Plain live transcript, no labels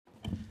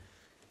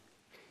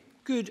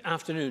Good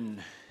afternoon.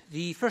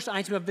 The first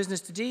item of business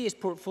today is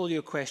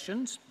portfolio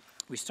questions.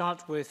 We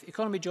start with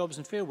Economy, Jobs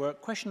and Fair Work.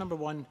 Question number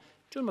 1,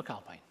 Joan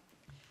McAlpine.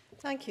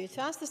 Thank you.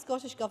 To ask the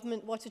Scottish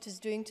Government what it is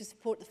doing to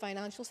support the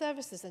financial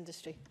services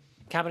industry.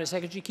 Cabinet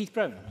Secretary Keith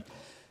Brown.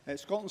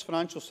 Scotland's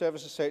financial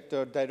services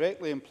sector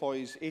directly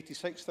employs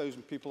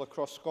 86,000 people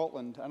across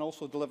Scotland and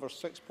also delivers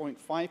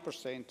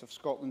 6.5% of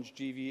Scotland's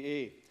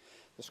GVA.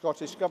 The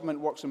Scottish Government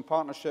works in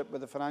partnership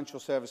with the financial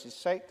services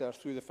sector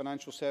through the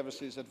Financial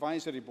Services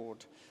Advisory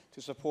Board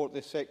to support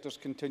the sector's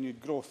continued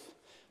growth.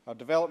 Our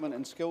development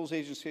and skills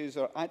agencies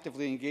are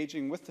actively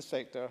engaging with the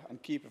sector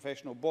and key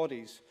professional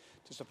bodies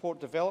to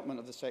support development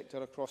of the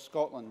sector across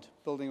Scotland,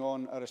 building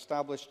on our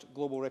established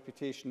global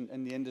reputation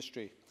in the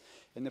industry.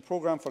 In the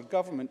programme for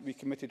government, we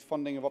committed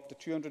funding of up to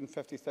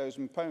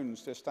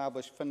 £250,000 to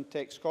establish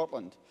FinTech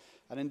Scotland,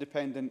 an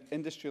independent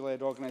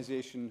industry-led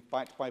organisation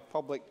backed by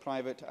public,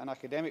 private and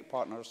academic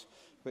partners,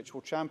 which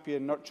will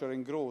champion, nurture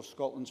and grow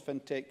Scotland's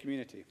FinTech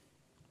community.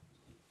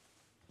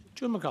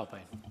 Joan McAlpine.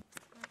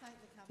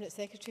 Cabinet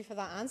Secretary for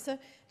that answer.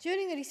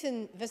 During a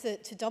recent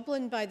visit to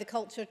Dublin by the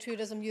Culture,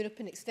 Tourism, Europe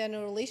and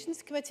External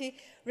Relations Committee,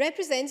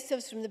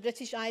 representatives from the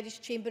British Irish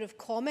Chamber of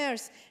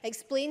Commerce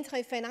explained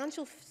how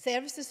financial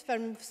services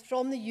firms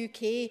from the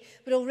UK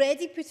were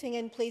already putting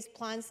in place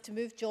plans to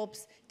move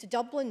jobs to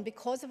Dublin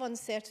because of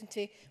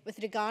uncertainty with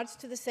regards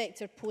to the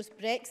sector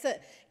post-Brexit.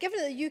 Given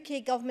that the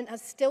UK Government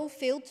has still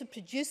failed to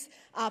produce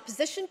a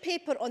position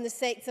paper on the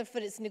sector for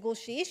its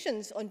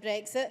negotiations on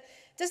Brexit,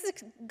 does the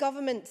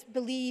Government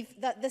believe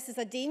that this is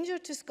a danger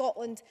to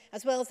Scotland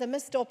as well as a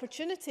missed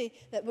opportunity,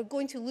 that we're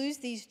going to lose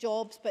these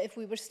jobs, but if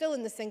we were still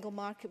in the single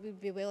market, we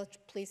would be well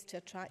placed to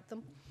attract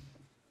them?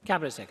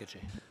 Cabinet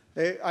Secretary.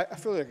 I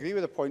fully agree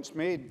with the points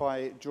made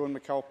by Joan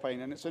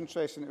McAlpine, and it's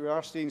interesting that we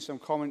are seeing some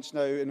comments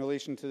now in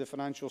relation to the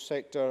financial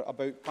sector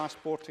about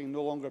passporting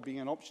no longer being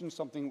an option,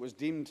 something that was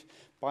deemed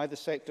by the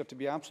sector to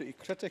be absolutely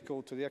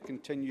critical to their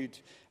continued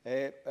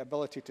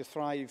ability to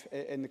thrive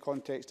in the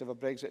context of a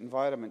Brexit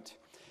environment.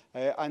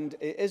 And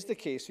it is the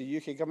case the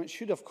UK Government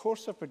should of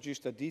course have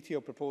produced a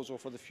detailed proposal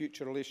for the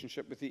future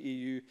relationship with the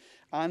EU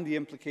and the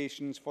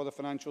implications for the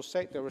financial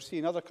sector. We're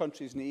seeing other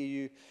countries in the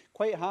EU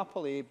quite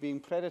happily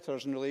being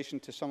predators in relation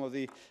to some of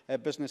the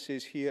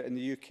businesses here in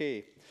the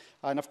UK.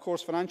 And of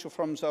course financial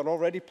firms are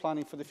already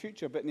planning for the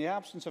future, but in the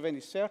absence of any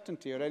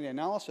certainty or any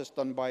analysis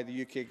done by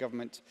the UK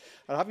Government,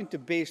 are having to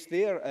base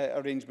their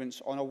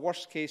arrangements on a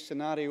worst case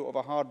scenario of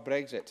a hard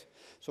Brexit.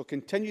 So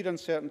continued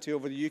uncertainty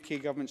over the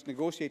UK Government's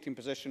negotiating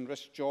position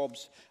risks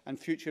jobs and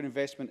future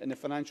investment in the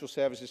financial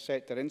services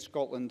sector in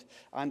Scotland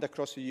and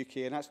across the UK.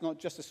 And that's not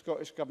just the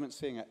Scottish Government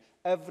saying it.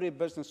 Every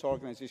business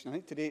organisation, I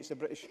think today it's the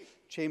British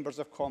Chambers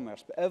of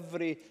Commerce, but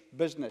every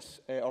business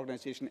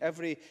organisation,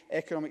 every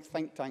economic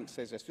think tank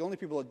says this. The only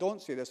people that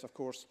don't say this, of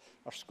course,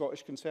 are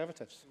Scottish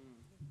Conservatives.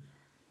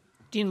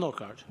 Dean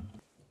Lockhart.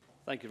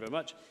 Thank you very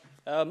much.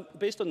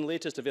 Based on the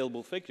latest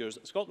available figures,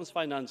 Scotland's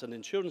finance and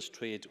insurance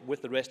trade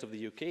with the rest of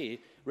the UK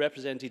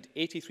represented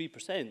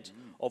 83%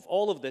 of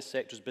all of this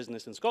sector's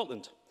business in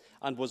Scotland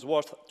and was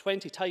worth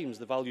 20 times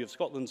the value of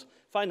Scotland's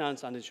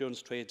finance and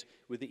insurance trade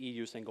with the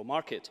EU single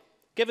market.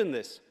 Given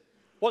this,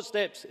 what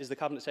steps is the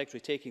Cabinet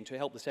Secretary taking to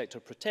help the sector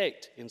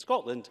protect in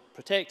Scotland,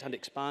 protect and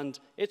expand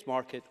its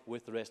market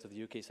with the rest of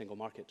the UK single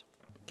market?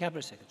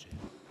 Cabinet Secretary.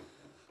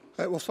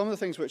 Well, some of the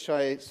things which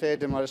I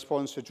said in my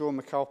response to Joan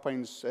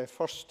McAlpine's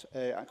first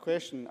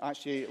question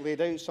actually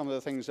laid out some of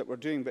the things that we're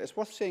doing. But it's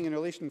worth saying in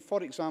relation,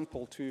 for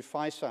example, to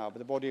FISAB,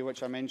 the body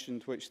which I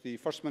mentioned, which the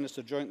First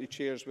Minister jointly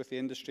chairs with the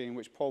industry and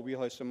which Paul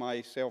Wheelhouse and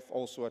myself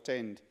also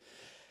attend.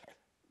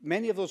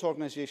 Many of those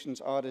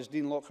organisations are, as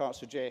Dean Lockhart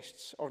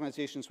suggests,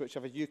 organisations which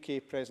have a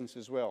UK presence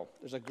as well.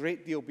 There's a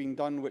great deal being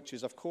done which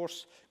is, of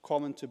course,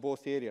 common to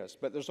both areas.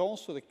 But there's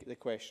also the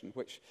question,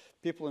 which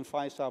people in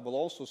FISAB will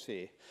also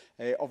say,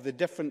 of the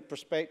different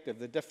perspective,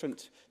 the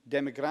different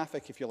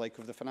demographic, if you like,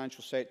 of the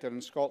financial sector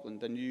in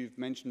Scotland. And you've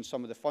mentioned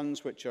some of the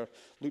funds which are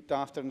looked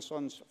after in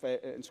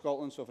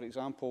Scotland. So, for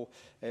example,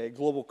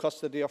 global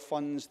custody of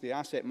funds, the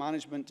asset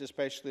management,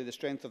 especially the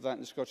strength of that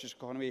in the Scottish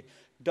economy,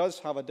 does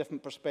have a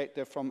different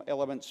perspective from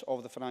elements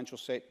of the financial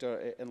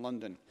sector in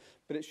London.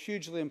 But it's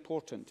hugely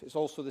important. It's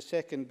also the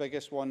second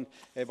biggest one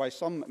by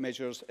some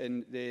measures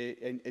in the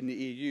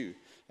EU,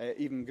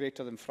 even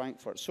greater than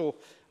Frankfurt. So,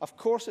 of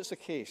course, it's a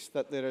case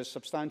that there is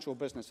substantial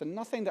business. And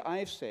nothing that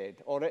I've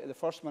said, or the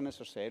First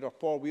Minister said, or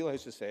Paul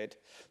Wheelhouse has said,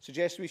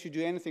 suggests we should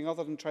do anything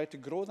other than try to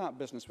grow that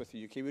business with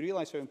the UK. We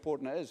realise how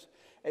important it is.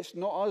 It's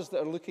not us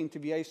that are looking to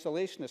be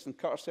isolationists and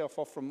cut ourselves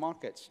off from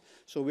markets.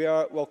 So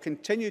we'll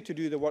continue to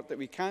do the work that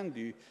we can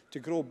do to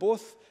grow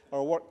both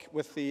our work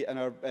with and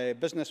our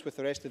business with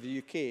the rest of the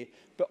UK,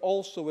 but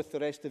also with the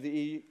rest of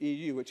the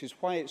EU, which is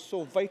why it's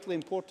so vitally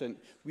important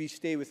we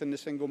stay within the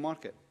single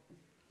market.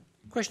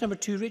 Question number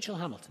 2, Rachel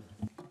Hamilton.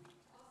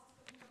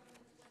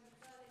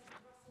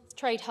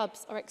 Trade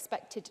hubs are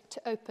expected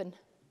to open.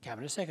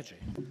 Cabinet Secretary.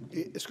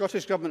 The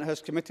Scottish Government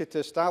has committed to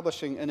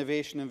establishing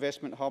innovation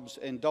investment hubs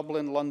in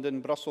Dublin, London,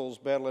 Brussels,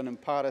 Berlin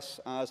and Paris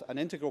as an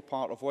integral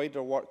part of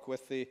wider work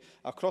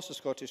across the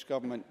Scottish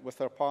Government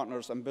with our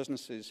partners and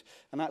businesses,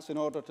 and that's in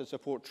order to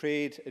support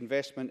trade,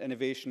 investment,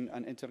 innovation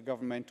and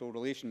intergovernmental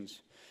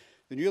relations.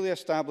 The newly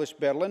established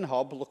Berlin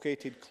hub,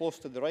 located close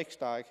to the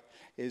Reichstag,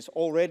 is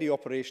already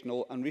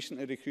operational and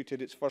recently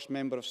recruited its first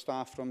member of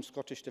staff from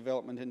Scottish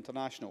Development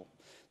International.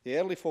 The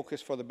early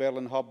focus for the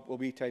Berlin hub will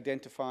be to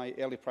identify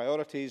early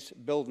priorities,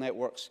 build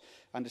networks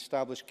and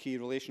establish key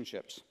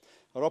relationships.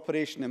 Our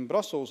operation in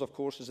Brussels, of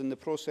course, is in the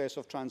process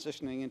of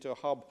transitioning into a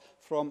hub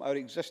from our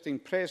existing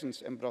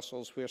presence in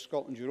Brussels, where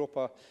Scotland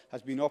Europa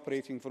has been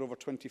operating for over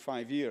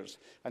 25 years,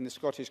 and the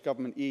Scottish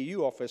Government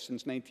EU office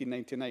since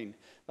 1999.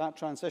 That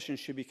transition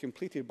should be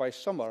completed by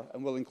summer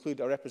and will include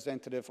a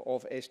representative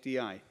of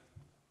SDI.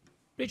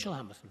 Rachel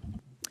Hamilton.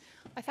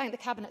 I thank the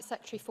Cabinet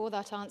Secretary for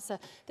that answer.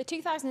 The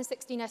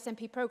 2016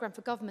 SNP programme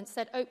for government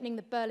said opening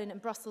the Berlin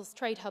and Brussels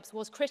trade hubs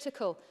was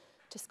critical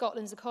to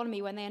Scotland's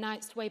economy when they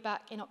announced way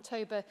back in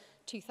October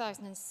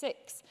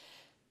 2006.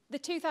 The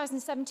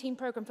 2017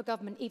 programme for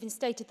government even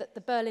stated that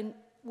the Berlin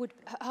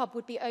hub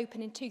would be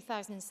open in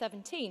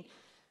 2017.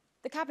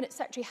 The Cabinet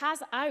Secretary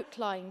has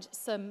outlined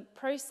some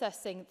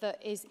processing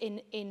that is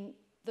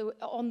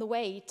on the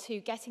way to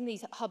getting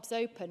these hubs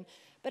open,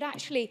 but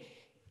actually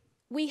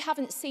we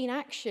haven't seen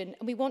action,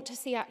 and we want to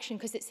see action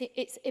because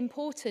it's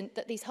important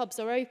that these hubs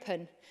are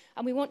open,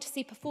 and we want to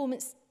see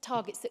performance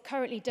targets that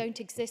currently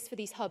don't exist for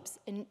these hubs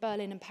in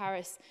Berlin and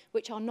Paris,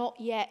 which are not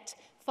yet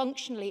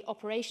functionally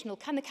operational.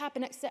 Can the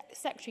Cabinet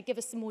Secretary give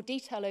us some more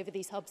detail over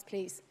these hubs,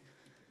 please?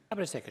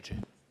 Cabinet Secretary.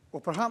 Well,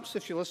 perhaps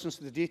if she listens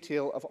to the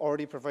detail I've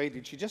already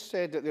provided, she just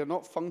said that they're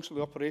not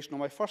functionally operational.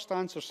 My first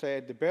answer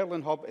said the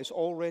Berlin hub is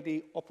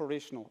already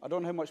operational. I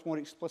don't know how much more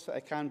explicit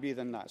I can be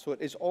than that. So it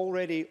is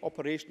already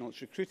operational.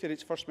 It's recruited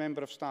its first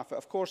member of staff. It,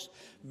 of course,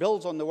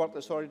 builds on the work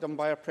that's already done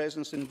by our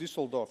presence in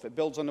Düsseldorf. It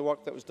builds on the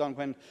work that was done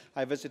when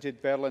I visited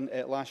Berlin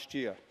last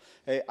year.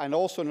 And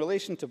also in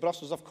relation to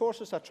Brussels, of course,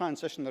 it's a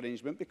transition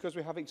arrangement because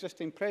we have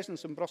existing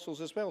presence in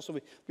Brussels as well. So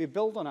we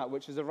build on that,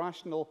 which is a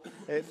rational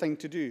thing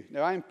to do.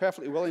 Now, I'm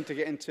perfectly willing to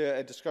get into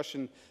a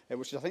discussion,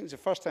 which I think is the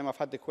first time I've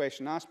had the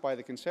question asked by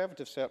the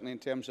Conservatives, certainly in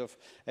terms of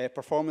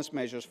performance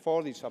measures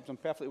for these hubs. I'm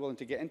perfectly willing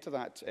to get into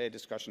that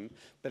discussion.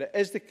 But it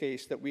is the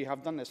case that we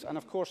have done this. And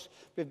of course,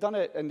 we've done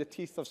it in the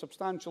teeth of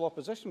substantial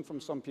opposition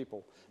from some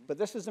people. But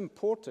this is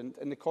important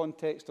in the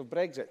context of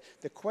Brexit.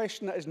 The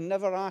question that is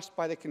never asked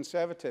by the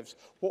Conservatives,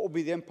 what will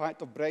be the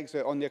impact of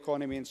Brexit on the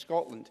economy in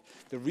Scotland?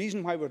 The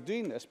reason why we're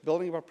doing this,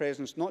 building our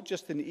presence not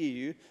just in the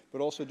EU,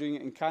 but also doing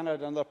it in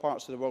Canada and other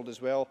parts of the world as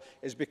well,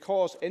 is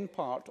because, in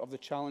part, of the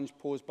challenge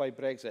posed by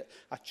Brexit,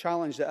 a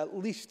challenge that at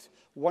least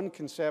one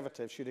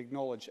Conservative should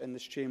acknowledge in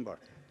this chamber.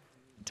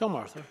 Tom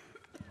Arthur.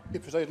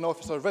 Presiding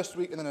Officer, this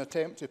week in an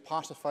attempt to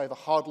pacify the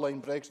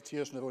hardline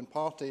Brexiteers in their own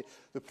party,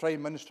 the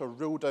Prime Minister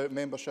ruled out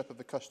membership of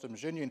the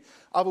Customs Union.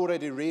 I've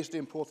already raised the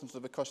importance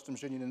of the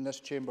Customs Union in this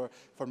chamber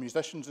for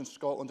musicians in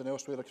Scotland and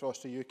elsewhere across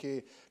the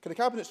UK. Can the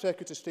Cabinet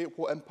Secretary state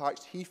what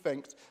impacts he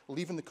thinks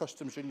leaving the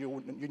Customs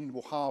Union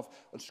will have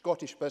on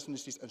Scottish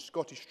businesses and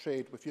Scottish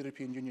trade with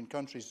European Union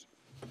countries?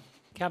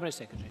 Cabinet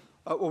Secretary.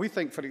 Well, we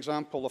think, for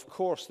example, of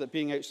course, that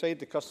being outside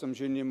the Customs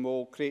Union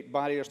will create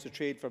barriers to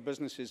trade for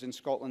businesses in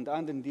Scotland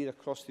and indeed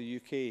across the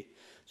UK.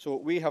 So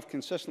we have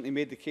consistently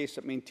made the case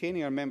that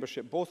maintaining our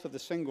membership both of the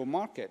single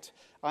market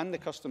and the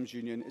Customs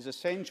Union is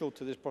essential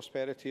to the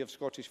prosperity of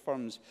Scottish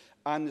firms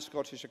and the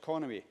Scottish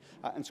economy.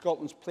 And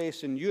Scotland's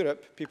place in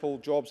Europe, People,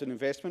 Jobs and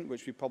Investment,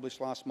 which we published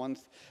last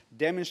month,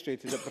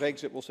 demonstrated that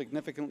Brexit will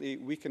significantly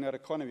weaken our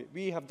economy.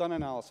 We have done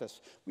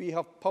analysis. We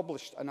have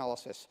published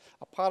analysis.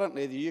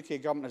 Apparently, the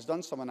UK government has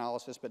done some analysis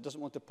but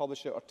doesn't want to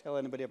publish it or tell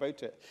anybody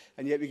about it.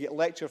 And yet we get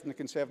lecture from the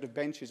Conservative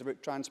benches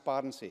about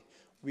transparency.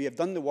 We have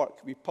done the work,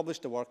 we've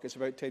published the work, it's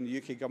about time the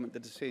UK government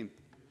did the same.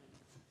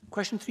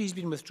 Question 3 has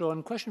been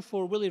withdrawn. Question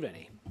 4, Willie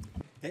Rennie.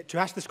 To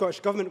ask the Scottish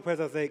Government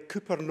whether the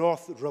Cooper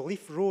North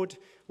Relief Road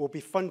will be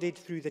funded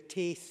through the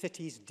Tay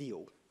Cities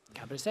deal.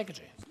 Cabinet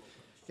Secretary.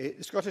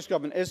 The Scottish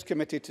Government is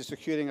committed to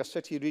securing a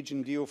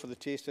city-region deal for the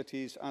Tay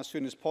cities as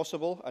soon as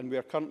possible, and we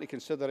are currently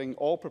considering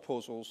all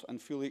proposals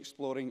and fully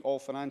exploring all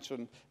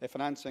financing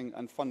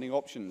and funding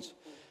options.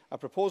 A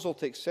proposal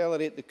to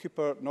accelerate the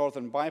Cooper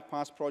Northern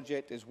Bypass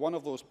project is one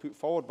of those put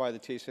forward by the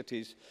Tay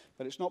cities,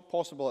 but it's not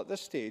possible at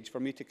this stage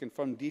for me to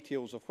confirm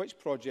details of which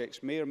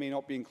projects may or may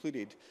not be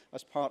included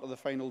as part of the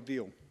final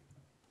deal.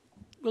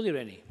 Willie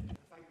Rennie.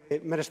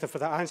 Minister, for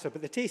that answer,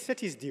 but the Tay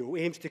Cities deal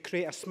aims to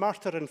create a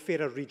smarter and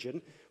fairer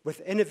region with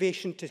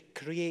innovation to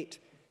create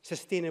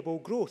sustainable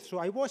growth. So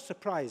I was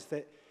surprised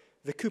that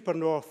the Cooper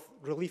North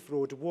Relief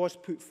Road was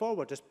put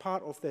forward as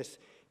part of this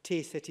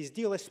Tay Cities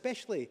deal,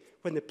 especially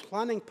when the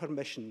planning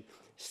permission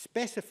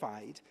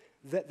specified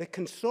that the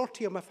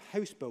consortium of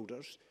house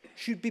builders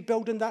should be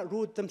building that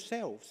road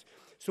themselves.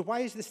 So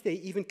why is the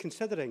state even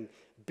considering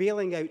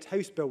bailing out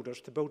house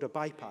builders to build a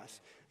bypass?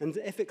 And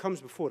if it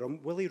comes before him,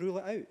 will he rule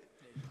it out?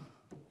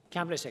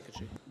 Cabinet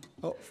Secretary.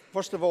 Well,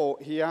 first of all,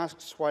 he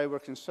asks why we're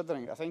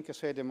considering it. I think I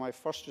said in my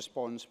first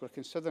response, we're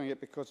considering it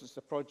because it's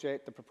the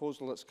project, the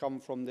proposal that's come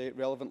from the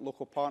relevant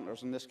local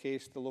partners, in this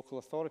case, the local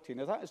authority.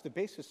 Now, that is the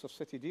basis of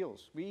city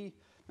deals.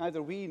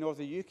 Neither we nor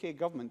the UK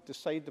government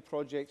decide the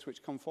projects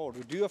which come forward.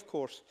 We do, of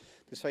course,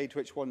 decide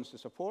which ones to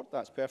support.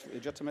 That's perfectly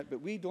legitimate,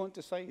 but we don't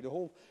decide. The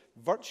whole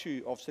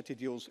virtue of city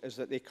deals is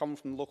that they come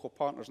from local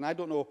partners. And I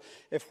don't know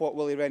if what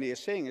Willie Rennie is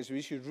saying is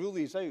we should rule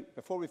these out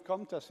before we've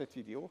come to a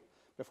city deal.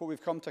 Before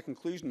we've come to a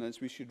conclusion on this,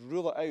 we should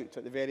rule it out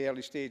at the very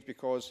early stage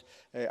because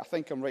I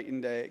think I'm right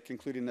in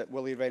concluding that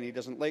Willie Rennie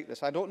doesn't like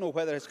this. I don't know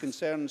whether his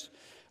concerns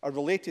are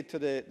related to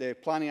the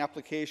planning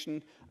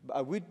application. But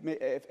I would,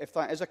 if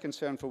that is a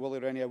concern for Willie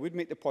Rennie, I would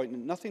make the point that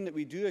nothing that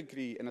we do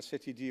agree in a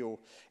city deal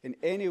in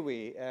any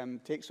way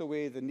takes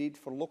away the need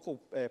for local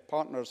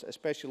partners,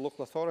 especially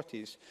local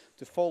authorities,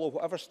 to follow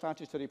whatever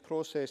statutory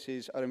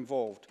processes are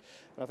involved.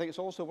 And I think it's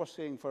also worth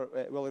saying for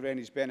Willie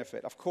Rennie's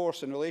benefit, of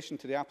course, in relation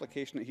to the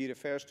application that he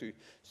refers to,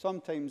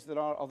 sometimes there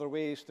are other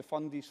ways to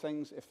fund these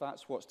things if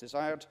that's what's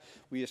desired.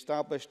 We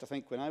established, I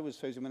think when I was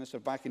Housing Minister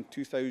back in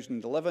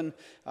 2011,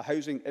 a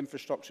housing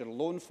infrastructure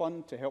loan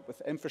fund to help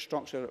with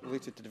infrastructure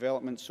related to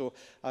development. So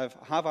I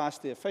have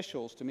asked the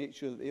officials to make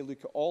sure that they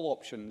look at all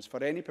options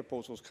for any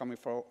proposals coming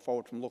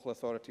forward from local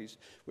authorities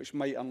which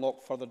might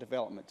unlock further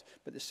development.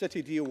 But the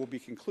city deal will be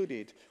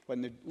concluded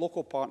when the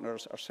local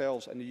partners,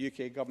 ourselves and the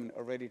UK government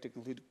are ready to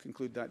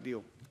conclude that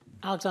deal.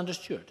 Alexander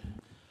Stewart.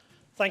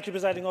 Thank you,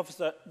 Presiding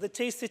Officer. The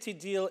Tay City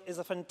deal is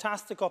a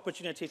fantastic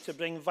opportunity to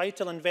bring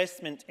vital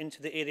investment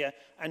into the area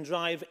and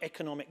drive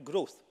economic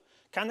growth.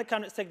 Can the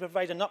Cabinet Secretary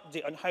provide an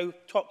update on how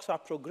talks are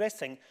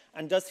progressing,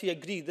 and does he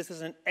agree this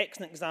is an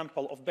excellent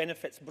example of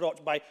benefits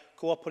brought by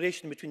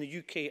cooperation between the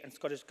UK and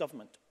Scottish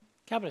Government?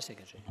 Cabinet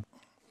Secretary.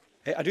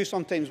 I do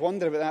sometimes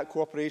wonder about that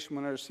cooperation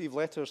when I receive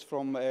letters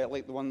from,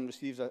 like the one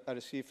I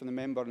received from the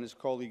member and his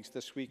colleagues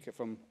this week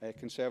from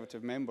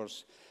Conservative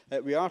members.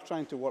 We are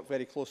trying to work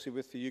very closely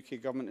with the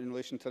UK Government in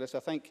relation to this.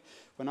 I think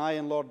when I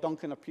and Lord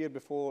Duncan appeared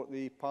before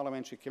the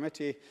Parliamentary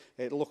Committee,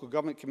 the Local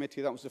Government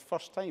Committee, that was the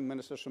first time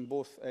ministers from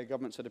both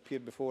governments had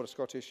appeared before a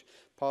Scottish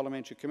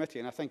Parliamentary Committee.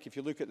 And I think if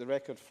you look at the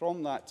record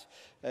from that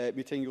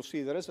meeting, you'll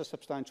see there is a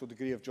substantial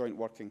degree of joint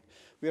working.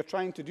 We are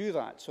trying to do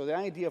that. So the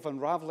idea of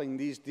unravelling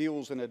these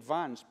deals in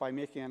advance by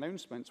making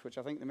announcements, which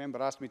I think the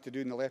member asked me to do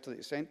in the letter that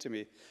he sent to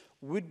me,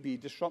 would be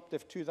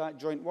disruptive to that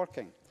joint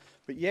working.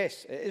 But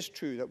yes, it is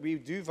true that we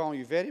do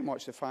value very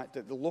much the fact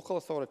that the local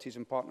authorities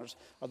and partners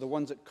are the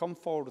ones that come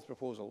forward with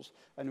proposals,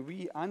 and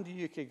we and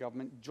the UK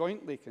Government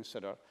jointly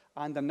consider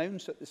and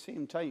announce at the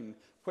same time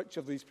which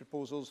of these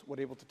proposals we're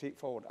able to take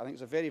forward. I think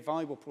it's a very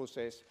valuable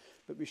process,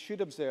 but we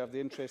should observe the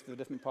interest of the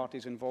different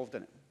parties involved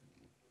in it.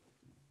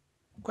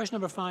 Question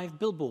number 5,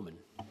 Bill Bowman.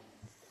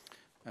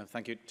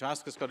 Thank you. To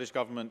ask the Scottish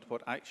Government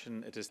what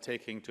action it is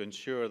taking to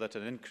ensure that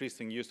an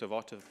increasing use of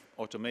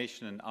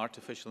automation and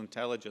artificial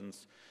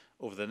intelligence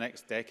over the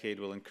next decade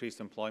will increase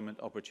employment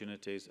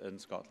opportunities in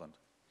Scotland.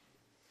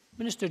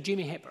 Minister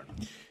Jamie Hepburn.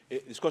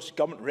 The Scottish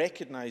Government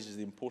recognises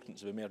the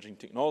importance of emerging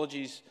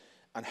technologies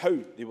and how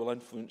they will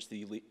influence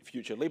the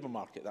future labour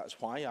market.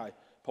 That's why I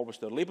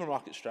published our labour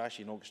market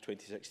strategy in August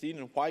 2016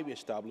 and why we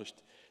established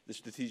the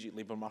Strategic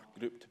Labour Market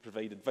Group to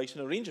provide advice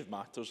on a range of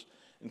matters,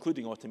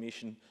 including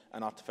automation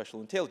and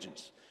artificial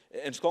intelligence.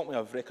 In Scotland, we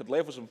have record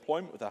levels of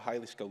employment with a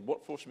highly skilled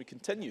workforce, and we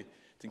continue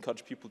to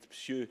encourage people to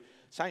pursue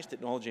science,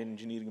 technology,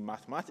 engineering and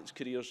mathematics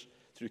careers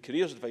through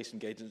careers advice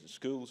and guidance in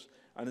schools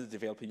and in the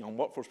Developing Young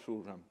Workforce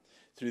programme.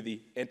 Through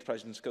the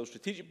Enterprise and Skills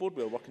Strategic Board,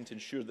 we are working to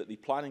ensure that the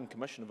planning and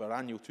commission of our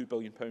annual £2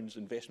 billion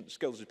investment in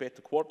skills is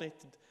better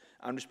coordinated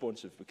and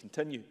responsive. We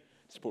continue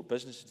to support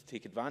businesses to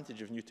take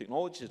advantage of new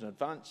technologies and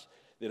advance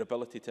their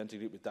ability to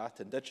integrate with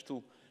data and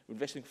digital. We're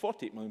investing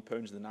 £48 million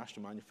in the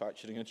National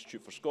Manufacturing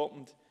Institute for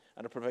Scotland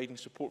and are providing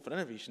support for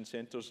innovation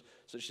centres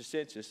such as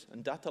Census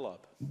and Data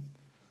Lab.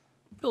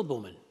 Bill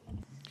Bowman.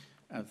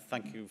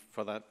 Thank you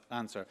for that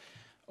answer.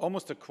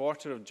 Almost a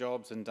quarter of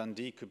jobs in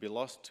Dundee could be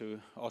lost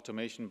to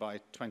automation by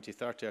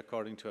 2030,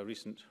 according to a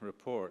recent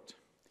report.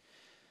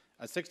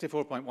 At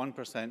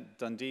 64.1%,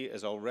 Dundee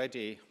is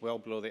already well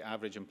below the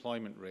average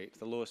employment rate,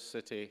 the lowest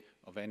city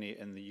of any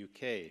in the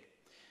UK.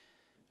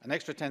 An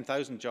extra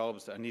 10,000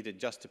 jobs are needed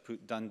just to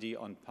put Dundee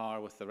on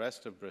par with the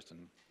rest of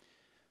Britain.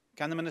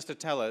 Can the Minister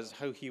tell us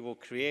how he will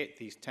create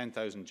these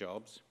 10,000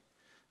 jobs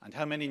and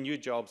how many new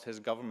jobs his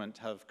government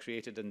have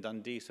created in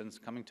Dundee since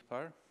coming to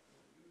power?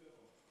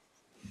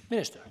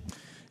 Minister.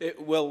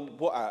 Well,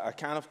 what I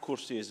can, of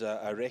course, say is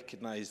I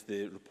recognise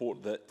the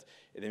report that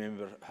the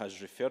member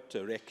has referred to.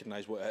 I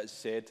recognise what it has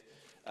said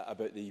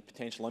about the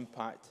potential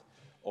impact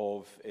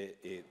of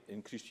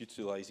increased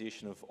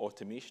utilisation of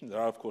automation. There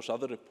are, of course,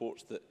 other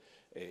reports that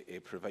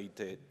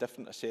provide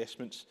different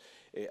assessments.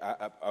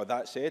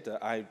 That said,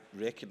 I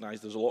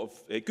recognise there's a lot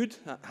of good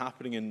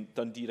happening in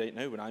Dundee right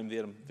now. When I'm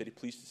there, I'm very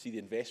pleased to see the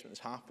investment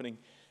that's happening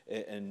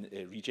in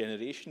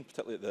regeneration,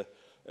 particularly at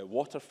the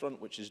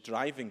waterfront, which is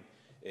driving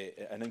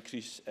an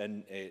increase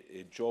in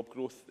job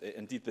growth.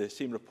 Indeed, the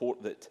same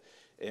report that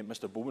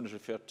Mr Bowman has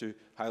referred to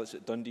highlights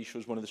that Dundee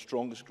shows one of the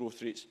strongest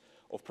growth rates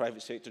of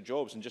private sector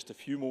jobs. And just a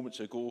few moments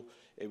ago,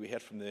 we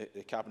heard from the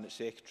Cabinet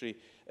Secretary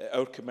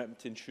our commitment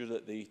to ensure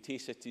that the Tay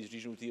Cities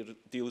regional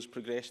deal is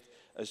progressed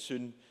as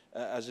soon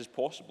as is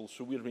possible.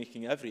 So we're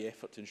making every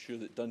effort to ensure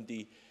that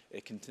Dundee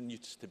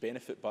continues to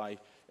benefit by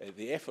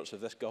the efforts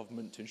of this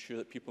government to ensure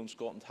that people in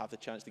Scotland have the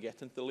chance to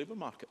get into the labour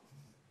market.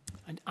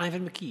 And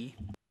Ivan McKee.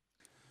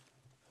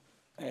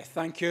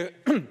 Thank you.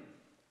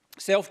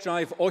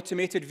 Self-drive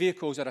automated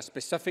vehicles are a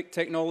specific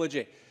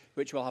technology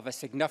which will have a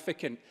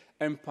significant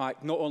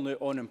impact not only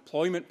on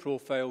employment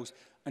profiles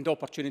and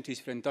opportunities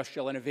for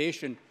industrial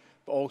innovation,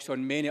 but also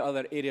in many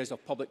other areas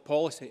of public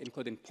policy,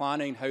 including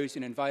planning,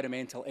 housing,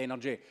 environmental,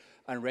 energy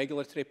and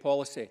regulatory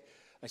policy.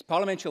 As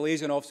Parliamentary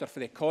Liaison Officer for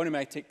the Economy,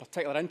 I take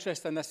particular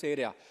interest in this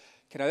area.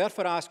 Can I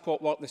therefore ask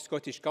what work the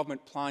Scottish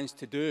Government plans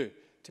to do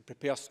to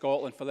prepare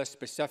Scotland for this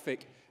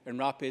specific and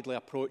rapidly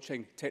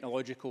approaching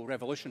technological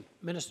revolution?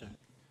 Minister.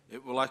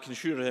 Well, I can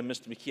assure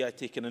Mr McKee I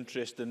take an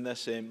interest in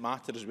this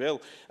matter as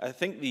well. I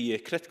think the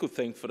critical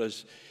thing for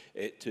us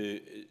to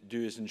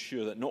do is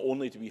ensure that not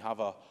only do we have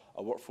a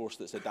workforce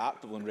that's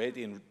adaptable and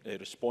ready and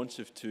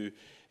responsive to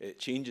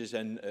changes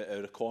in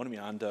our economy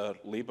and our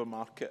labour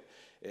market,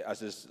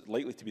 as is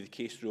likely to be the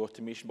case through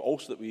automation, but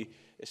also that we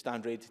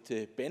stand ready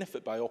to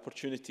benefit by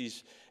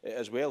opportunities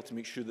as well, to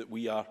make sure that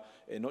we are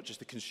not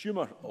just a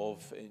consumer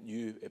of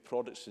new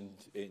products and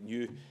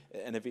new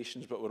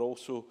innovations, but we're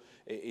also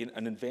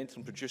an inventor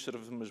and producer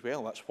of them as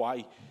well. That's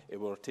why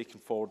we're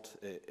taking forward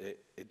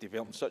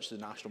developments such as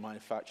the National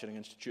Manufacturing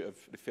Institute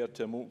I've referred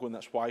to a moment ago, and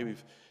that's why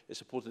we've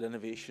supported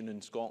innovation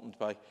in Scotland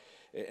by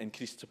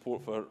increased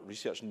support for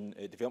research and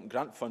development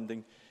grant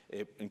funding,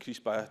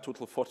 increased by a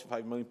total of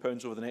 £45 million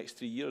over the next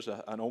 3 years,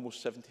 an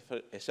almost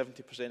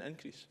 70%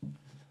 increase.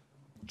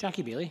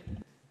 Jackie Bailey.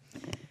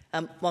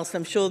 Whilst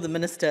I'm sure the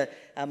Minister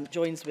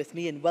joins with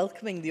me in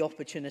welcoming the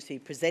opportunity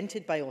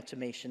presented by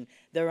automation,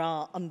 there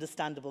are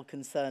understandable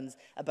concerns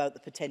about the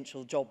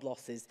potential job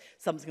losses,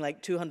 something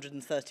like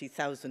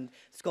 230,000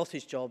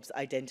 Scottish jobs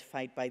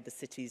identified by the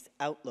city's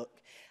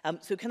outlook.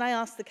 So can I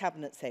ask the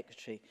Cabinet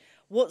Secretary,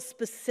 what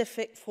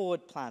specific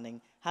forward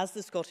planning has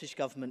the Scottish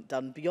Government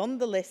done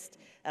beyond the list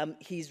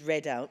he's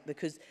read out?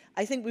 Because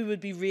I think we would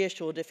be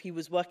reassured if he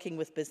was working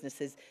with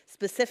businesses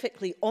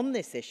specifically on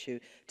this issue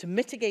to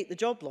mitigate the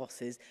job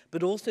losses,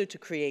 but also to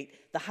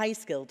create the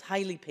high-skilled,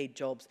 highly paid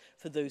jobs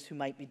for those who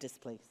might be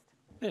displaced.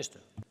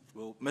 Minister.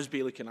 Well, Ms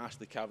Bailey can ask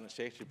the Cabinet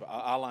Secretary, but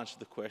I'll answer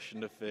the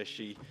question if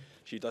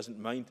she doesn't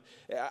mind.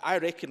 I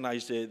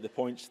recognise the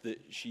points that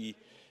she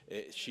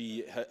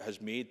has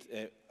made.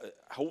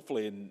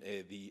 Hopefully in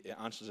the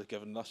answers I've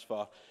given thus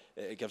far,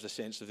 it gives a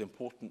sense of the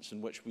importance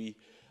in which we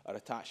are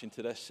attaching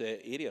to this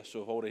area.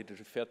 So I've already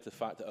referred to the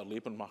fact that our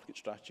labour market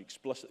strategy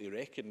explicitly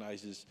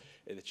recognises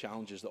the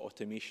challenges that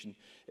automation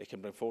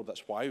can bring forward.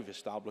 That's why we've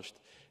established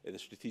the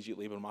Strategic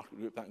Labour Market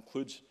Group. That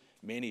includes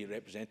many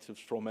representatives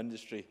from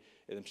industry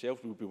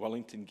themselves. We will be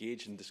willing to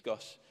engage and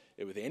discuss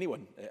with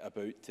anyone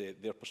about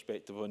their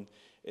perspective on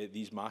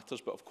these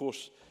matters. But of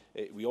course,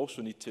 we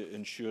also need to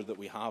ensure that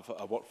we have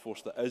a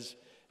workforce that is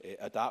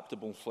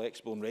adaptable and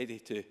flexible and ready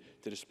to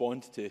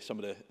respond to some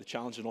of the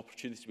challenges and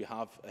opportunities we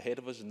have ahead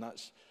of us. And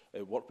that's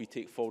work we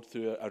take forward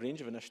through a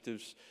range of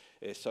initiatives,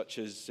 such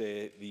as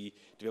the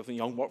Developing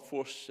Young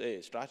Workforce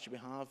strategy we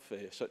have,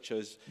 such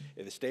as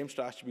the STEM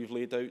strategy we've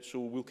laid out. So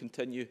we'll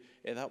continue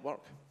that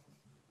work.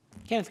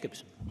 Kenneth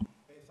Gibson.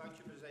 Thank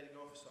you, Presiding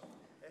Officer.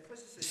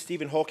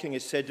 Stephen Hawking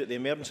has said that the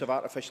emergence of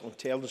artificial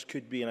intelligence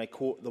could be, and I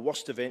quote, the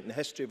worst event in the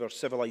history of our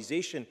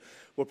civilization,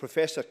 where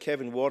Professor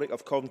Kevin Warwick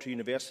of Coventry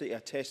University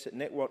attests that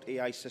networked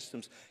AI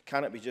systems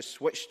cannot be just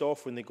switched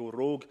off when they go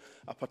rogue,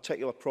 a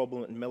particular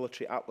problem in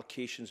military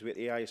applications where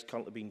AI is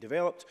currently being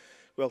developed.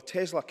 Well,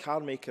 Tesla car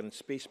maker and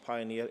space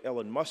pioneer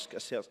Elon Musk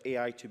asserts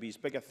AI to be as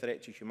big a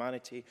threat to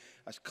humanity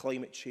as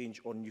climate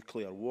change or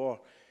nuclear war.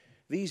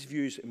 These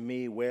views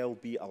may well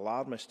be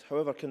alarmist.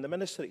 However, can the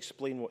Minister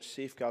explain what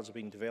safeguards are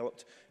being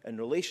developed in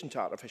relation to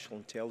artificial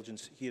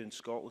intelligence here in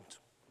Scotland?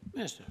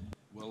 Minister.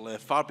 Well,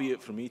 far be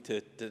it from me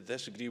to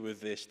disagree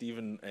with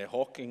Stephen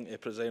Hawking,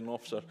 Presiding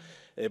Officer,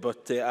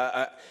 but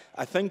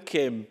I think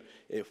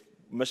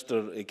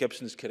Mr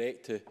Gibson is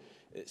correct to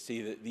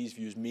say that these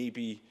views may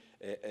be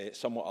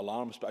somewhat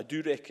alarmist, but I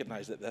do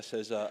recognise that this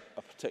is a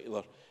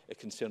particular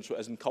concern. So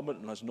it is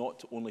incumbent on us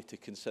not only to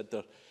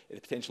consider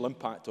the potential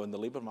impact on the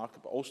labour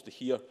market, but also to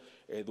hear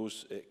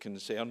those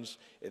concerns.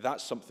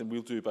 That's something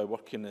we'll do by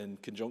working in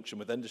conjunction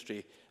with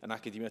industry and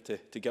academia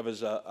to give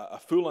us a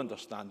full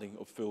understanding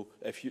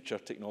of future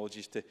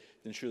technologies to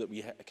ensure that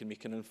we can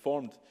make an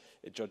informed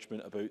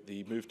judgment about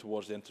the move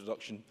towards the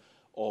introduction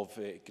of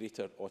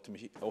greater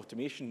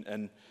automation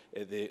in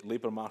the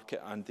labour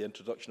market and the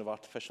introduction of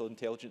artificial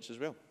intelligence as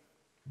well.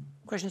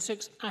 Question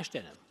 6, Ash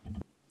Denham.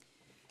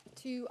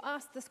 To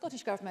ask the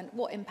Scottish Government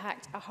what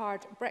impact a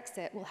hard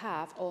Brexit will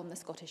have on the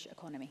Scottish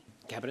economy.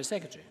 Cabinet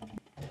Secretary.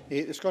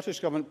 The Scottish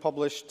Government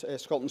published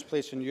Scotland's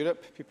Place in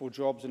Europe, People,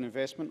 Jobs and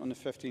Investment on the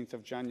 15th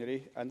of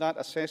January, and that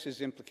assesses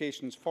the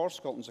implications for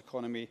Scotland's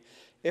economy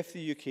if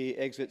the UK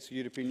exits the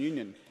European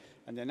Union.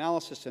 And the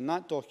analysis in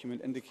that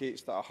document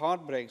indicates that a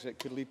hard Brexit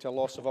could lead to a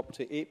loss of up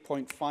to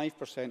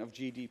 8.5% of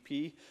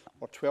GDP,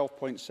 or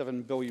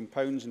 £12.7 billion in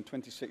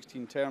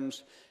 2016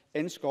 terms,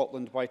 in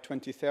Scotland by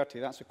 2030.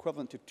 That's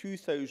equivalent to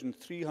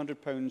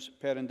 £2,300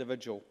 per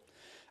individual.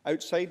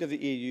 Outside of the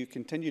EU,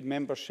 continued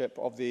membership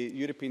of the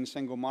European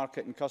Single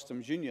Market and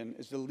Customs Union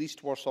is the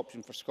least worst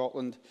option for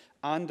Scotland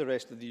and the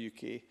rest of the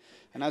UK.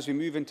 And as we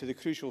move into the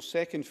crucial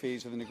second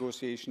phase of the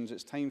negotiations,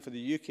 it's time for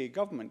the UK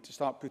Government to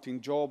start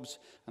putting jobs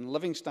and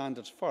living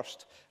standards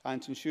first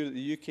and to ensure that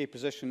the UK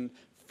position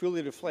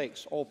fully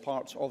reflects all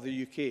parts of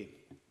the UK.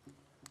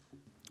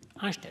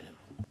 Ashton.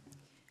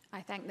 I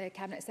thank the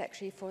Cabinet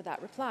Secretary for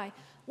that reply.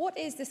 What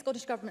is the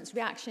Scottish Government's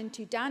reaction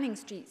to Downing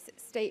Street's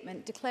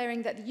statement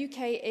declaring that the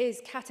UK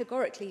is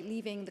categorically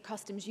leaving the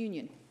Customs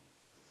Union?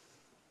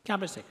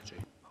 Cabinet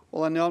Secretary.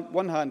 Well, on the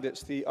one hand,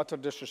 it's the utter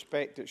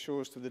disrespect it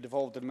shows to the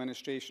devolved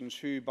administrations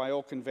who, by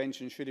all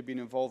convention, should have been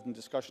involved in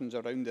discussions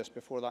around this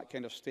before that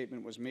kind of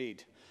statement was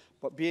made.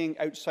 But being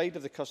outside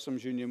of the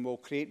Customs Union will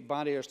create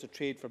barriers to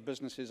trade for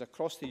businesses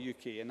across the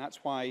UK, and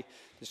that's why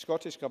the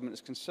Scottish Government has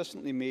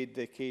consistently made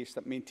the case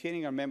that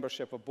maintaining our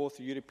membership of both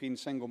the European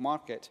Single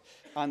Market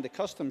and the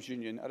Customs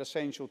Union are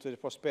essential to the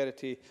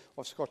prosperity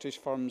of Scottish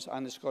firms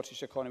and the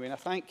Scottish economy. And I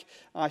thank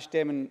Ash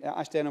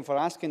Denham for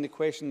asking the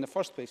question in the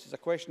first place. It's a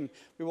question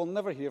we will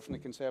never hear from the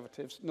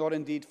Conservatives, nor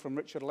indeed from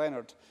Richard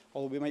Leonard,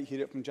 although we might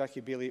hear it from Jackie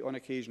Bailey on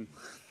occasion.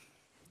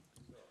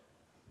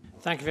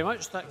 Thank you very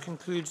much. That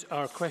concludes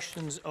our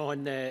questions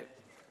on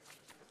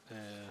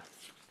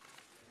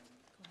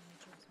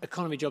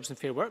economy, jobs and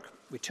fair work.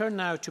 We turn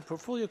now to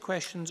portfolio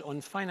questions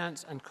on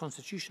finance and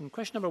constitution.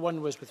 Question number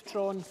 1 was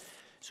withdrawn,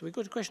 so we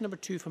go to question number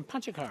 2 from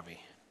Patrick Harvey.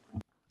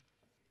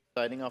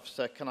 Presiding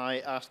Officer, can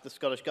I ask the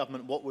Scottish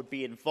Government what would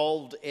be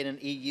involved in an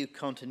EU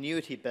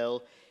continuity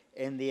bill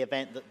in the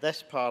event that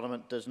this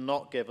Parliament does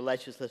not give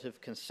legislative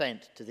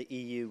consent to the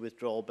EU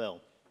withdrawal bill?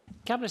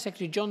 Cabinet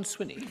Secretary John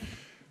Swinney.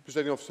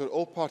 Presiding Officer,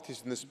 all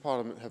parties in this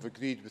Parliament have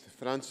agreed with the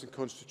Finance and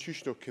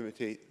Constitutional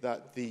Committee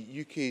that the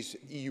UK's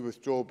EU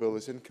withdrawal bill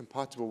is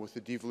incompatible with the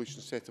devolution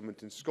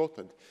settlement in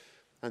Scotland,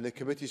 and the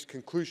Committee's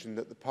conclusion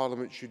that the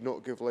Parliament should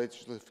not give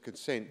legislative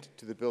consent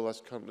to the bill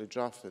as currently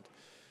drafted.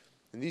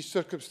 In these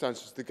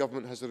circumstances, the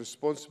Government has a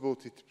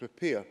responsibility to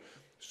prepare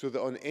so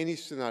that on any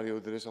scenario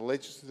there is a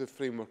legislative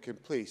framework in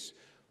place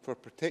for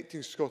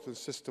protecting Scotland's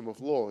system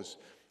of laws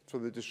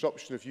from the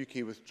disruption of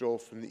UK withdrawal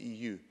from the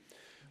EU.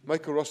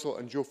 Michael Russell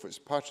and Joe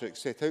Fitzpatrick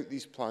set out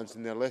these plans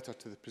in their letter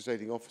to the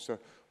Presiding Officer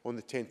on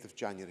the 10th of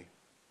January.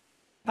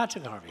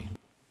 Patrick Harvey.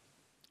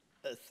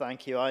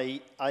 Thank you.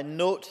 I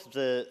note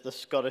the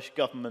Scottish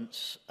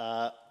Government's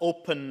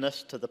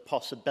openness to the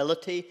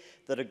possibility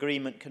that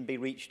agreement can be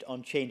reached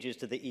on changes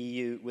to the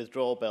EU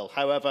withdrawal bill.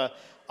 However,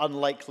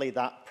 unlikely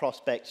that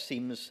prospect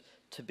seems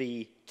to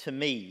be to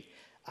me.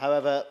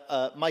 However,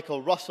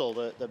 Michael Russell,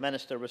 the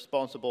Minister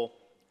responsible,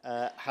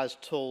 has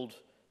told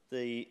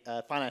the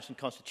Finance and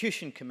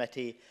Constitution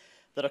Committee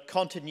that a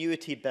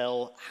continuity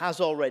bill has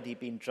already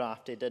been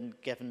drafted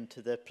and given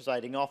to the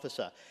presiding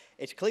officer.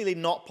 It's clearly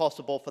not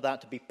possible for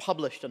that to be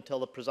published until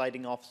the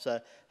presiding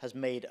officer has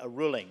made a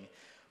ruling.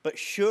 But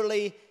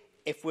surely,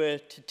 if we're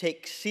to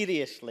take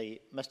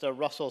seriously Mr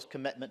Russell's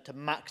commitment to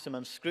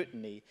maximum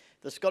scrutiny,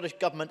 the Scottish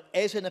Government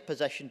is in a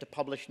position to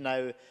publish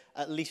now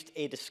at least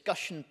a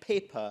discussion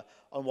paper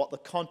on what the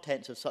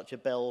contents of such a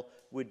bill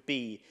would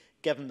be,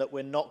 given that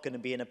we're not going to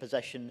be in a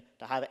position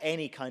to have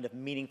any kind of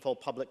meaningful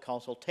public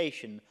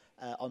consultation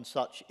on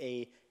such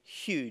a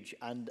huge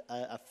and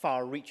a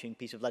far-reaching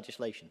piece of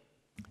legislation.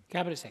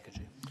 Cabinet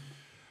Secretary.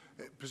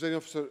 Presiding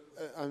Officer,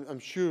 I'm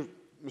sure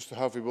Mr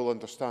Harvey will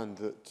understand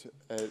that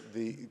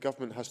the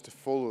Government has to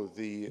follow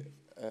the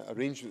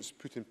arrangements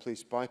put in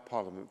place by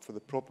Parliament for the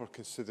proper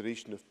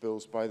consideration of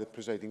bills by the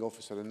Presiding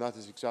Officer, and that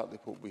is exactly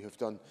what we have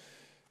done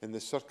in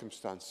this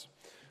circumstance.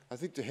 I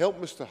think to help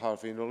Mr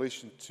Harvey in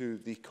relation to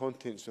the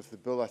contents of the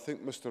bill, I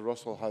think Mr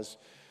Russell has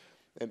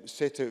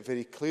set out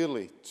very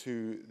clearly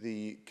to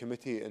the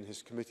committee in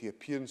his committee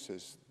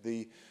appearances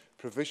the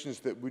provisions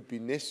that would be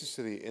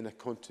necessary in a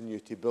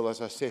continuity bill,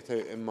 as I set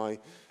out in my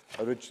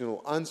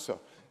original answer,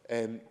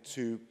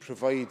 to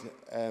provide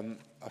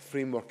a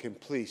framework in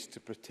place to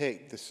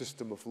protect the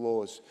system of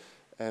laws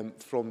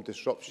from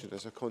disruption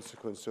as a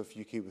consequence of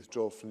UK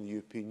withdrawal from the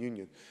European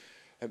Union.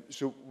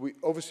 So we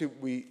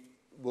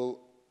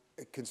will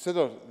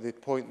consider the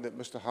point that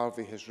Mr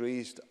Harvey has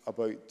raised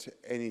about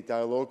any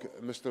dialogue.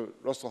 Mr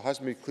Russell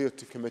has made clear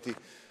to committee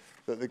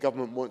that the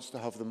Government wants to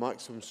have the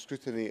maximum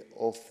scrutiny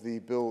of the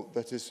bill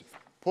that is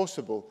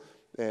possible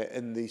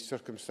in the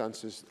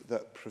circumstances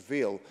that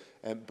prevail.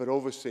 But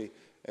obviously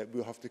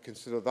we'll have to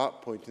consider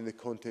that point in the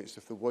context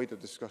of the wider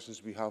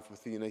discussions we have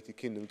with the United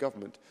Kingdom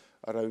Government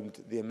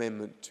around the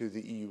amendment to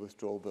the EU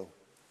withdrawal bill.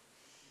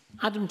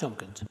 Adam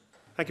Tompkins.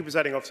 Thank you,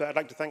 Presiding Officer. I'd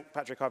like to thank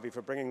Patrick Harvey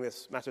for bringing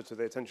this matter to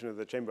the attention of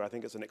the Chamber. I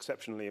think it's an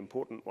exceptionally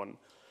important one.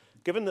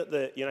 Given that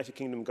the United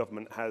Kingdom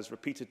Government has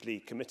repeatedly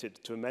committed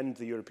to amend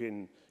the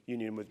European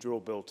Union withdrawal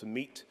bill to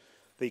meet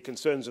the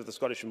concerns of the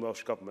Scottish and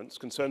Welsh governments,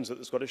 concerns that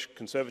the Scottish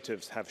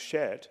Conservatives have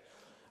shared,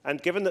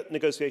 And given that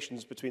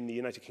negotiations between the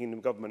United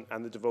Kingdom Government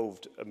and the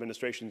devolved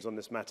administrations on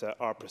this matter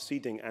are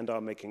proceeding and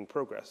are making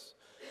progress,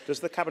 does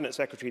the Cabinet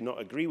Secretary not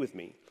agree with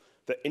me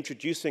that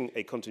introducing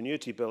a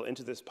continuity bill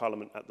into this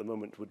Parliament at the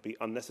moment would be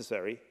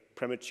unnecessary,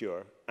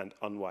 premature and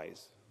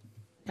unwise?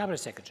 Cabinet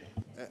Secretary.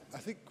 I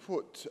think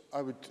what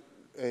I would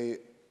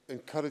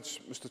encourage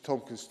Mr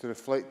Tompkins to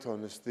reflect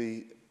on is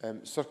the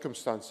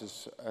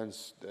circumstances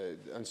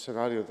and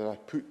scenario that I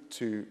put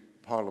to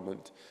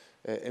Parliament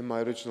in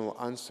my original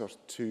answer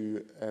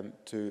to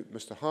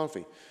Mr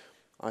Harvey.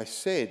 I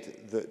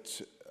said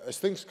that as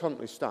things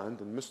currently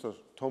stand, and Mr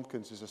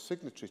Tompkins is a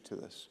signatory to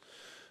this,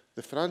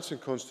 the Finance and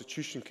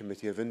Constitution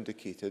Committee have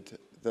indicated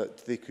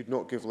that they could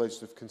not give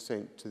legislative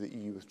consent to the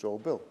EU withdrawal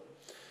bill.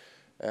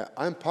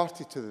 I am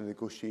party to the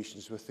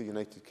negotiations with the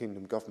United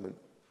Kingdom Government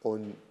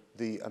on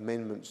the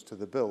amendments to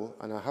the bill,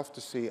 and I have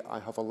to say I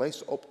have a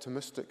less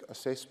optimistic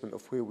assessment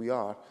of where we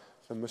are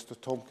than Mr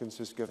Tompkins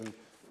has given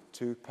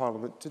to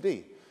Parliament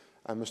today.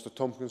 And Mr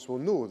Tompkins will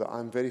know that I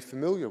am very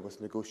familiar with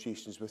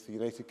negotiations with the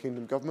United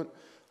Kingdom Government.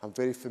 I'm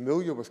very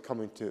familiar with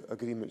coming to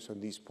agreements on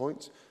these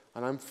points,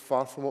 and I'm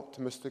far from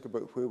optimistic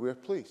about where we are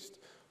placed.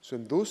 So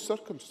in those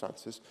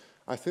circumstances,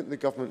 I think the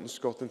Government in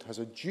Scotland has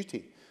a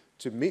duty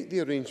to make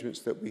the arrangements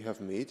that we have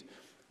made.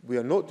 We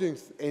are not doing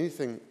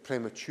anything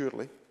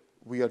prematurely.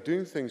 We are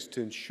doing things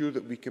to ensure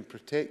that we can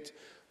protect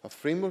a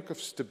framework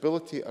of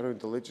stability around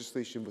the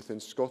legislation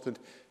within Scotland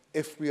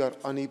if we are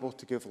unable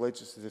to give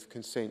legislative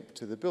consent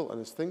to the bill.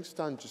 And as things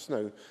stand just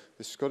now,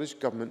 the Scottish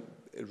Government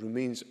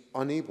remains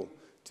unable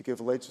to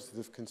give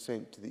legislative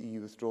consent to the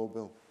EU withdrawal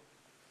bill.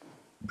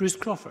 Bruce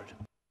Crawford.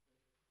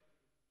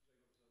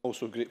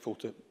 Also grateful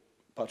to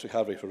Patrick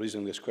Harvey for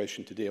raising this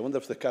question today. I wonder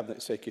if the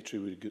Cabinet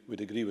Secretary would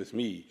agree with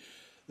me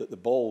that the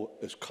ball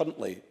is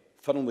currently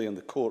firmly in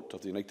the court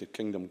of the United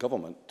Kingdom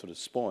Government to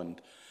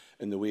respond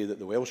in the way that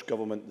the Welsh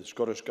Government, the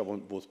Scottish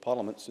Government, both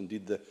parliaments,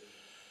 indeed the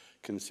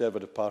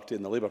Conservative Party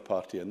and the Labour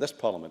Party in this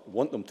Parliament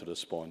want them to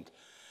respond,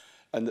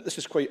 and that this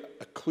is quite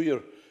a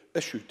clear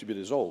issue to be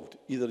resolved.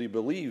 Either you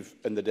believe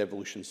in the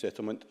devolution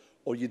settlement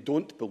or you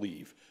don't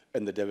believe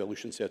in the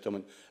devolution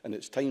settlement, and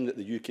it's time that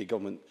the UK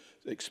Government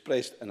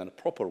expressed in a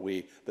proper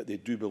way that they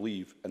do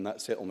believe in that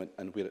settlement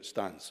and where it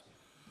stands.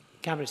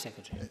 Cabinet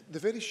Secretary. The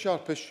very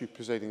sharp issue,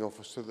 Presiding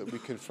Officer, that we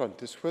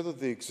confront is whether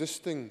the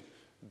existing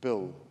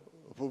bill,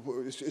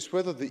 is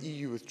whether the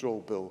EU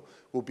withdrawal bill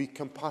will be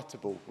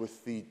compatible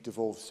with the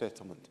devolved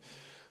settlement.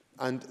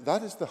 And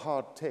that is the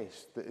hard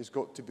test that has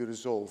got to be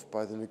resolved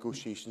by the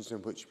negotiations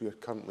in which we are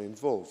currently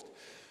involved.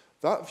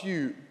 That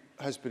view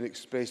has been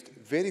expressed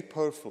very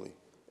powerfully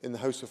in the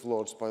House of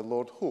Lords by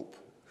Lord Hope,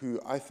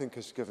 who I think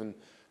has given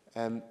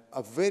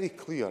a very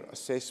clear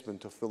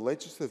assessment of the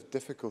legislative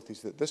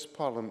difficulties that this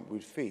Parliament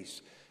would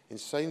face in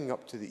signing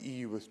up to the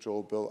EU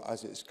withdrawal bill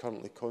as it is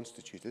currently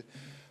constituted,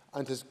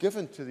 and has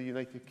given to the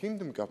United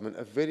Kingdom Government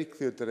a very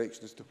clear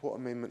direction as to what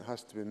amendment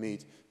has to be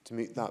made to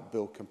make that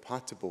bill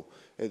compatible,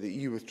 the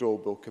EU withdrawal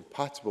bill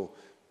compatible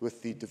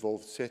with the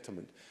devolved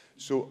settlement.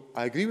 So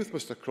I agree with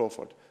Mr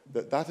Crawford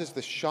that that is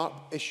the sharp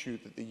issue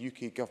that the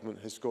UK Government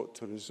has got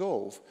to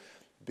resolve,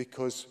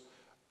 because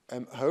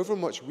however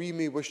much we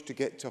may wish to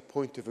get to a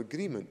point of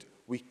agreement,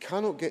 we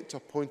cannot get to a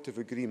point of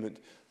agreement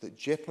that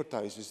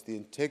jeopardises the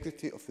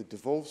integrity of the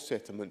devolved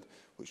settlement,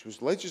 which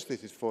was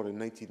legislated for in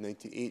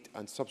 1998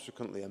 and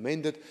subsequently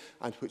amended,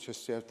 and which has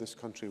served this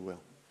country well.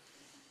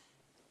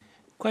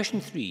 Question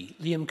 3,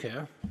 Liam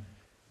Kerr.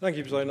 Thank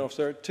you, President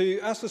Officer. To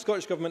ask the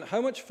Scottish Government how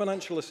much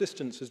financial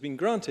assistance has been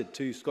granted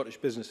to Scottish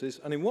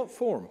businesses and in what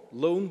form,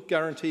 loan,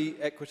 guarantee,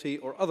 equity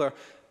or other,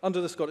 under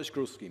the Scottish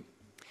Growth Scheme.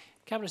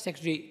 Cabinet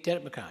Secretary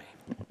Derek Mackay.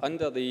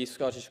 Under the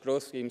Scottish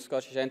Growth Scheme,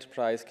 Scottish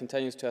Enterprise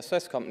continues to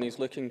assist companies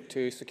looking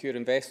to secure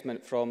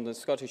investment from the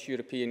Scottish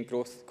European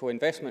Growth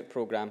Co-Investment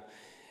Programme.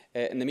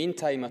 In the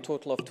meantime, a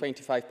total of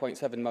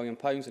 £25.7 million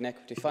in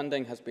equity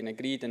funding has been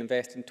agreed and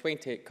invested in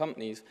 28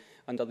 companies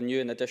under the new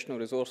and additional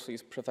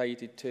resources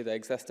provided to the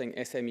existing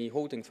SME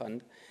Holding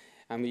Fund.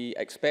 And we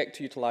expect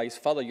to utilise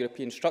further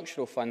European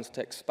structural funds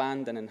to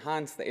expand and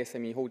enhance the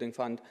SME Holding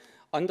Fund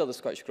under the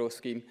Scottish Growth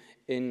Scheme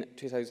in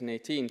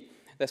 2018.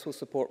 This will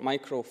support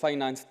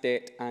microfinance,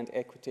 debt and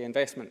equity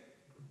investment.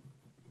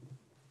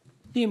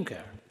 Liam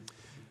Kerr.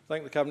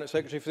 Thank the Cabinet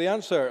Secretary for the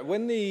answer.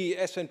 When the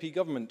SNP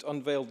government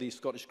unveiled the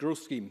Scottish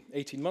Growth Scheme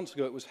 18 months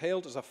ago, it was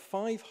hailed as a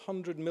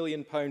 £500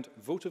 million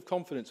vote of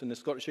confidence in the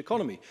Scottish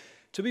economy,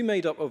 to be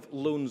made up of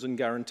loans and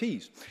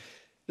guarantees.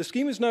 The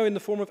scheme is now in the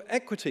form of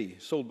equity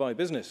sold by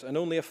business, and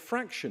only a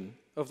fraction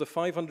of the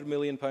 £500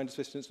 million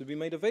assistance will be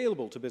made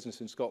available to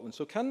business in Scotland.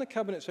 So can the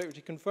Cabinet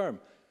Secretary confirm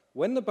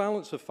when the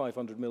balance of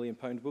 £500 million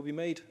will be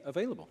made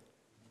available?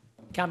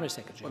 Cabinet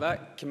Secretary. Well,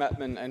 that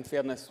commitment, in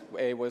fairness,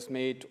 was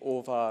made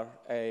over,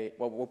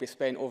 will be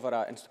spent over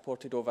and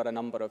supported over a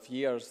number of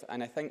years,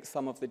 and I think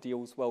some of the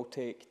deals will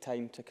take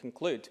time to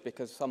conclude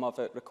because some of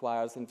it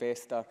requires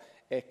investor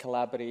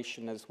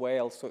collaboration as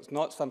well. So it's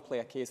not simply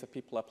a case of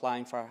people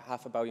applying for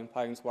 £500 million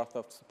worth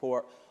of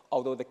support,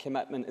 although the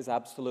commitment is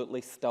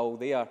absolutely still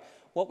there.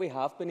 What we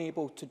have been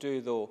able to do,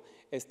 though,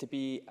 is to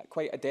be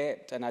quite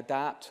adept and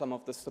adapt some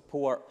of the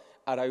support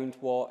around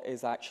what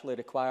is actually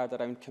required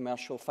around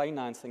commercial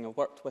financing. I've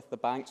worked with the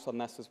banks on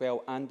this as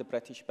well, and the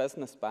British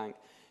Business Bank,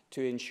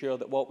 to ensure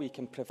that what we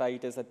can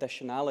provide is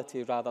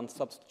additionality rather than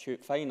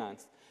substitute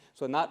finance.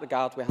 So in that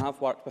regard, we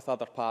have worked with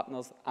other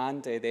partners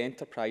and the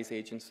Enterprise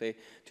Agency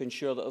to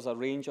ensure that there's a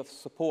range of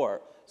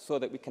support so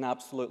that we can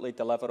absolutely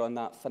deliver on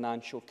that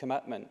financial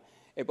commitment.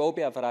 It will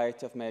be a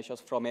variety of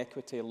measures, from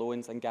equity,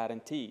 loans and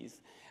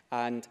guarantees.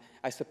 And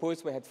I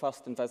suppose we had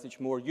first envisaged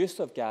more use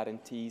of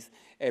guarantees,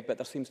 but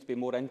there seems to be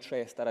more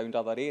interest around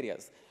other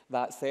areas.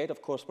 That said,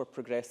 of course, we're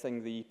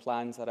progressing the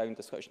plans around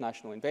the Scottish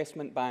National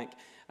Investment Bank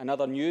and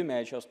other new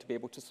measures to be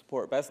able to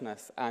support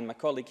business. And my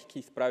colleague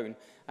Keith Brown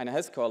and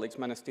his colleagues,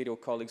 ministerial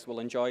colleagues, will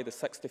enjoy the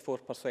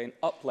 64%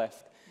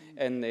 uplift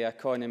in the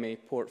economy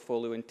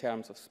portfolio in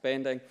terms of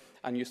spending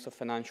and use of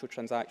financial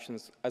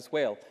transactions as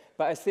well.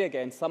 But I say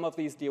again, some of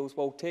these deals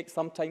will take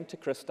some time to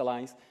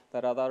crystallise.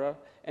 There are other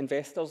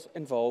investors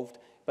involved,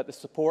 but the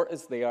support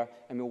is there,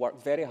 and we'll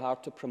work very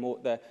hard to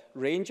promote the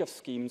range of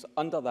schemes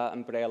under that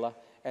umbrella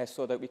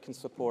so that we can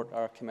support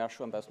our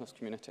commercial and business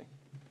community.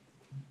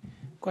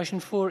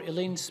 Question 4,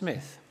 Elaine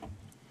Smith.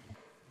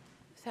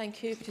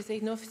 Thank you,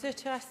 Presiding Officer.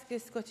 To ask the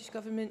Scottish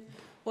Government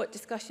what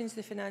discussions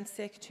the Finance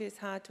Secretary has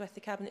had with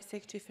the Cabinet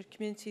Secretary for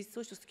Communities,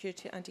 Social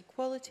Security and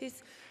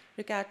Equalities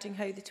regarding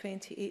how the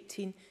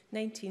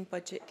 2018-19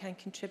 budget can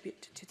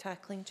contribute to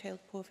tackling child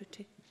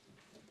poverty.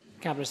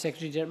 Cabinet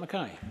Secretary Derek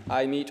Mackay.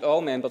 I meet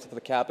all members of the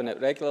Cabinet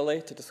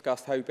regularly to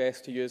discuss how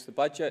best to use the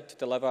budget to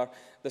deliver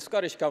the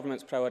Scottish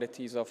Government's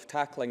priorities of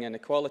tackling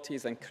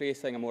inequalities and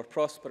creating a more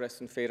prosperous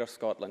and fairer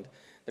Scotland.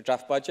 The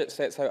draft budget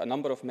sets out a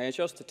number of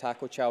measures to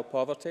tackle child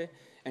poverty,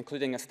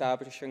 including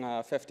establishing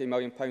a £50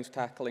 million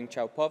tackling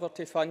child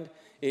poverty fund,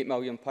 £8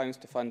 million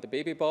to fund the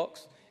baby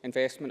box,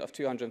 investment of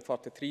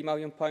 £243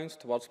 million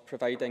towards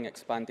providing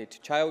expanded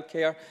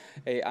childcare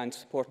and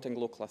supporting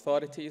local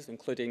authorities,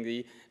 including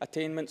the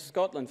Attainment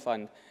Scotland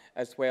Fund,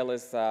 as well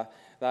as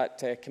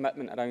that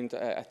commitment around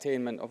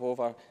attainment of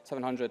over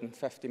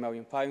 £750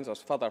 million.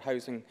 There's further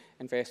housing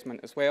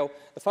investment as well.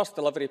 The first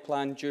delivery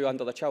plan due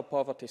under the Child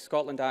Poverty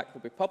Scotland Act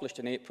will be published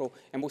in April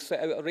and will set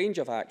out a range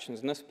of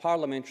actions in this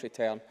parliamentary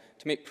term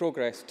to make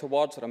progress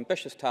towards our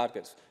ambitious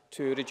targets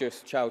to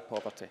reduce child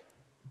poverty.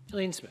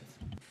 Elaine Smith.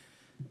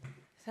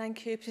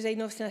 Thank you,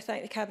 Presiding Officer. I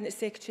thank the Cabinet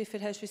Secretary for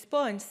his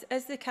response.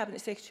 Is the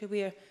Cabinet Secretary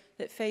aware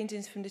that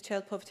findings from the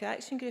Child Poverty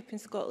Action Group in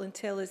Scotland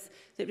tell us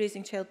that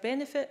raising child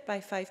benefit by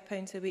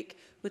 £5 a week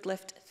would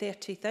lift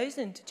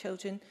 30,000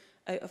 children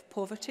out of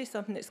poverty,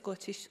 something that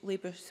Scottish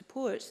Labour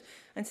supports?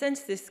 And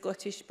since the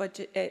Scottish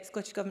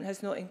Government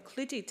has not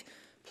included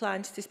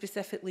plans to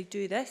specifically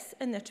do this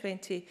in their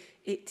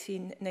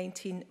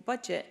 2018-19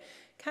 budget,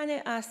 can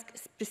I ask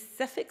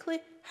specifically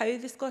how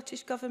the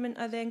Scottish Government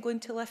are then going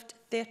to lift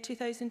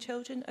 30,000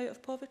 children out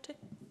of poverty?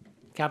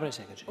 Cabinet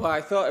Secretary. Well, I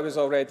thought I was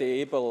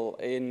already able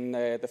in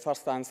the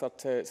first answer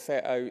to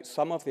set out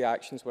some of the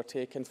actions we're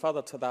taking.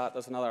 Further to that,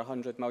 there's another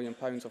 £100 million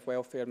of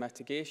welfare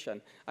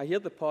mitigation. I hear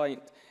the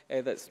point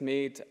that's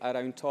made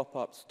around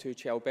top-ups to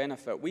child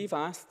benefit. We've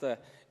asked the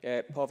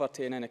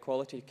Poverty and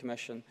Inequality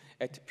Commission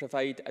to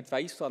provide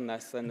advice on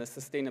this and the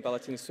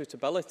sustainability and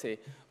suitability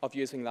of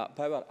using that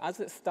power. As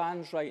it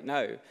stands right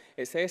now,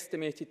 it's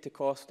estimated to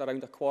cost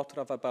around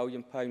 £250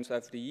 million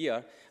every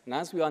year, and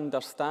as we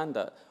understand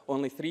it,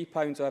 only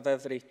 £3 of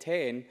every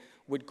 10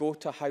 would go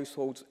to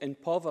households in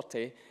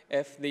poverty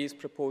if these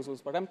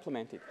proposals were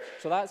implemented.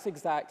 So that's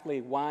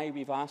exactly why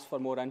we've asked for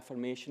more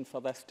information for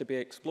this to be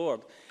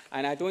explored.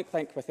 And I don't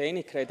think with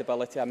any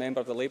credibility a member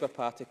of the Labour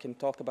Party can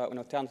talk about an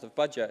alternative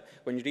budget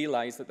when you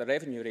realise that the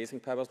revenue-raising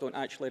powers don't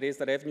actually raise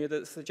the revenue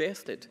that's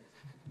suggested.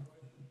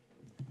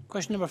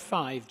 Question number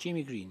 5,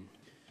 Jamie Green.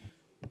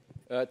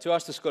 To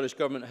ask the Scottish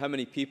Government how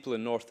many people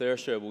in North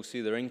Ayrshire will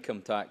see their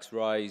income tax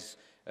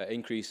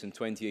increase in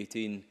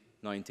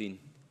 2018-19.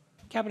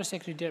 Cabinet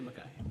Secretary Derek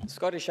Mackay.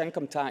 Scottish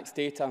income tax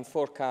data and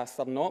forecasts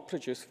are not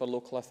produced for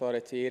local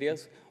authority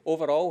areas.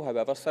 Overall,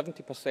 however,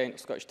 70% of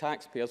Scottish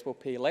taxpayers will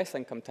pay less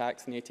income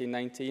tax in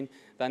 18-19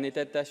 than they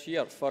did this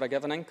year for a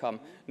given income.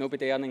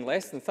 Nobody earning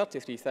less than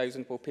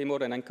 £33,000 will pay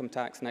more in income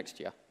tax next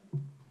year.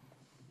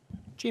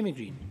 Jamie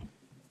Green.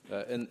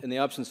 In the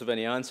absence of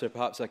any answer,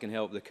 perhaps I can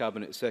help the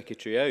Cabinet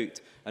Secretary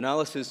out.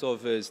 Analysis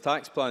of his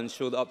tax plans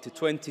show that up to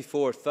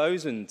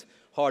 24,000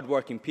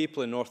 hard-working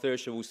people in North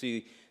Ayrshire will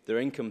see their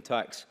income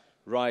tax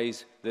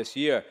rise this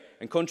year.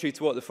 And contrary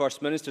to what the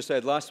First Minister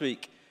said last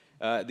week,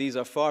 these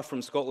are far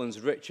from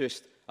Scotland's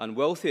richest and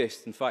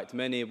wealthiest. In fact,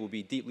 many will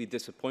be deeply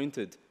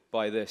disappointed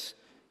by this.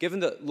 Given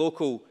that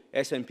local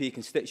SNP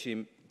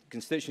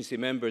constituency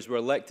members were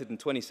elected in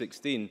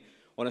 2016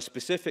 on a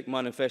specific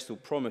manifesto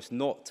promise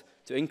not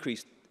to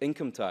increase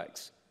income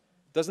tax,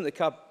 doesn't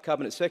the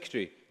Cabinet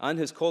Secretary and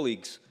his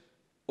colleagues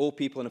owe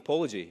people an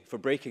apology for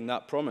breaking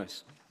that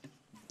promise?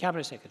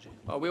 Cabinet Secretary.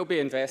 Well, we'll be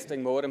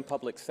investing more in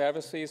public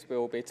services.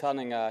 We'll be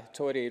turning a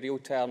Tory real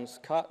terms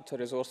cut to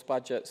resource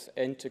budgets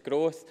into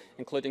growth,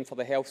 including for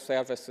the health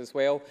service as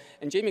well.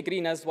 And Jamie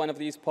Green is one of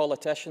these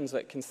politicians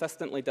that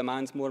consistently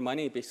demands more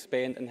money be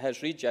spent in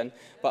his region,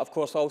 but of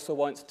course also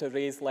wants to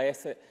raise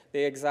less at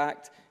the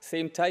exact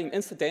same time.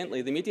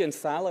 Incidentally, the median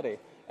salary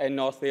in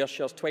North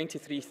Ayrshire is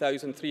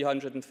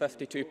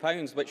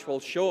 £23,352, which will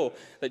show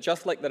that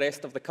just like the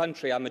rest of the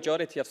country, a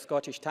majority of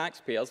Scottish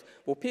taxpayers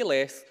will pay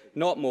less,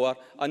 not more,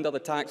 under the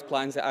tax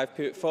plans that I've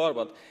put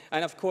forward.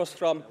 And of course,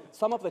 from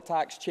some of the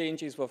tax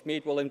changes we've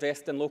made, we'll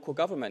invest in local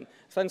government.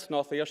 Since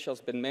North Ayrshire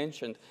has been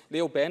mentioned,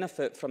 they'll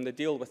benefit from the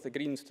deal with the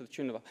Greens to the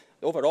tune of,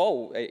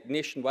 overall,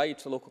 nationwide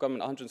to local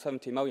government,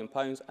 £170 million,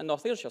 and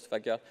North Ayrshire's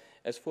figure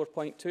is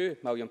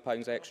 £4.2 million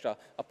extra,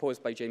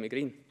 opposed by Jamie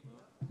Green.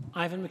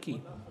 Ivan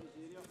McKee.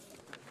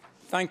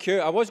 Thank you.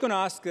 I was going to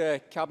ask the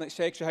Cabinet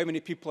Secretary how many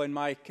people in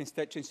my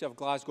constituency of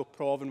Glasgow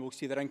Provan will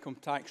see their income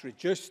tax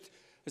reduced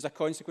as a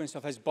consequence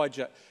of his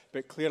budget,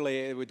 but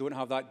clearly we don't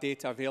have that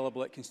data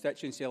available at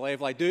constituency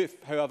level. I do,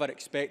 however,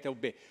 expect there will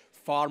be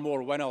far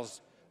more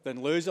winners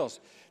than losers.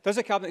 Does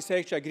the Cabinet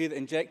Secretary agree that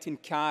injecting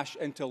cash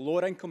into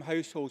lower income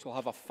households will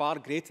have a far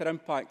greater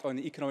impact on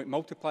the economic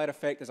multiplier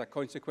effect as a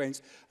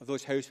consequence of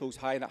those households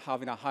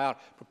having a higher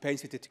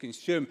propensity to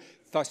consume,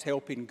 thus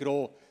helping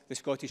grow the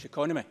Scottish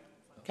economy?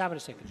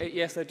 Cabinet Secretary.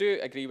 Yes, I do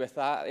agree with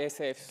that. The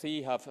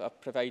SFC have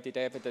provided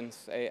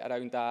evidence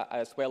around that,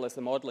 as well as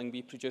the modelling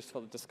we produced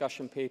for the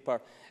discussion paper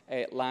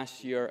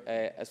last year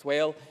as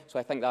well. So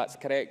I think that's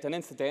correct. And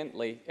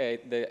incidentally,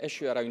 the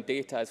issue around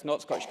data is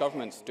not Scottish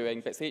Government's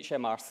doing, but it's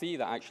HMRC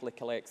that actually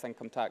collects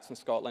income tax in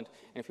Scotland.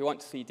 And if we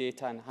want to see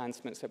data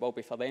enhancements, it will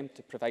be for them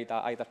to provide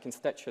that either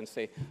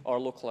constituency or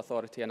local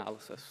authority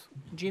analysis.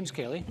 James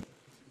Kelly.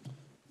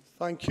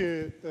 Thank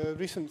you.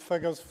 Recent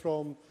figures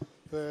from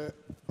the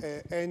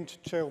End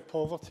Child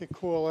Poverty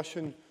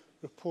Coalition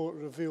report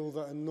reveal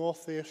that in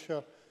North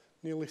Ayrshire,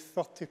 nearly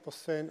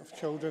 30% of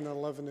children are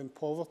living in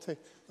poverty,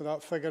 with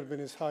that figure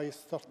being as high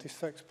as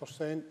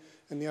 36%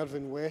 in the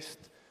Irvine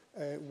West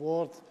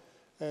ward.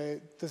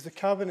 Does the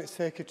Cabinet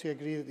Secretary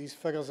agree that these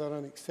figures are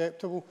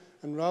unacceptable?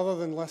 And rather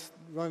than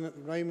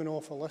rhyming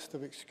off a list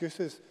of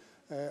excuses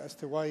as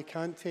to why he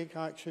can't take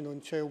action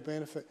on child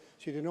benefit,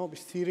 should he not be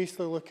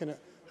seriously looking at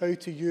how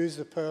to use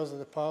the powers of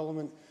the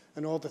Parliament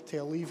in order to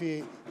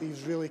alleviate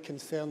these really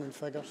concerning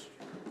figures?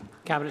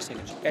 Cabinet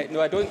Secretary. No,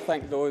 I don't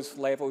think those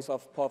levels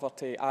of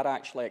poverty are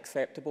actually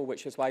acceptable,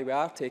 which is why we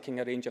are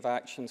taking a range of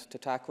actions to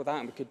tackle that.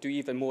 And we could do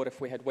even more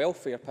if we had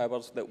welfare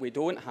powers that we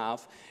don't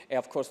have.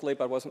 Of course,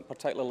 Labour wasn't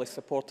particularly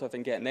supportive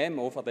in getting them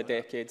over the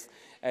decades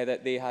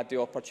that they had the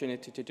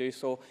opportunity to do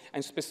so.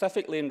 And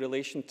specifically in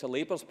relation to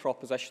Labour's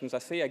propositions, I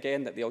say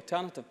again that the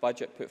alternative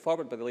budget put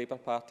forward by the Labour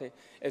Party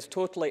is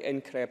totally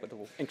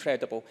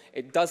incredible.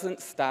 It doesn't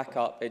stack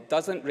up, it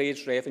doesn't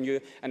raise revenue,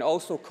 and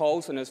also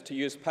calls on us to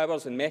use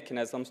powers and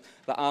mechanisms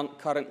that aren't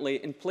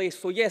currently in place.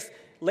 So yes,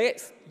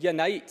 let's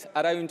unite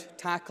around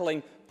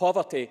tackling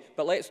poverty,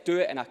 but let's do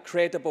it in a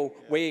credible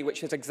way,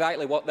 which is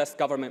exactly what this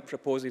government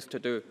proposes to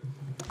do.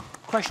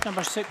 Question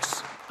number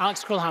 6,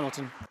 Alex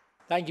Cole-Hamilton.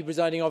 Thank you,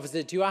 Presiding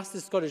Officer. To ask the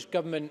Scottish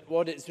Government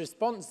what its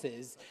response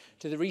is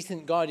to the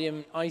recent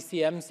Guardian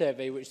ICM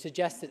survey, which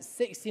suggests that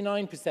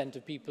 69%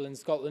 of people in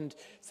Scotland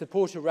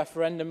support a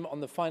referendum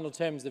on the final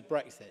terms of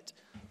Brexit.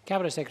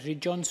 Cabinet Secretary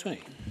John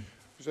Swinney.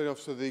 Presiding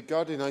Officer, the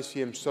Guardian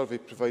ICM survey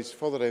provides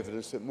further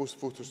evidence that most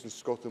voters in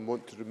Scotland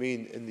want to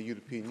remain in the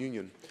European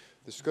Union.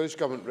 The Scottish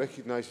Government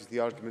recognises the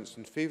arguments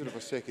in favour of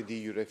a second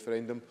EU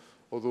referendum,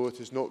 although it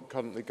is not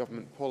currently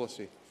government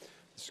policy.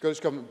 The Scottish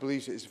Government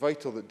believes it is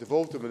vital that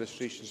devolved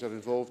administrations are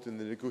involved in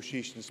the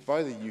negotiations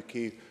by the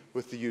UK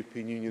with the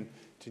European Union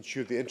to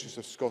ensure the interests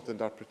of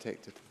Scotland are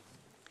protected.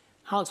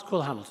 Alex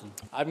Cole-Hamilton.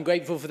 I'm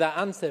grateful for that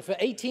answer. For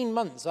 18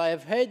 months, I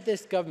have heard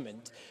this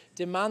government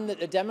demand that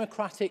the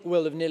democratic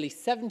will of nearly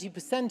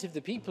 70% of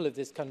the people of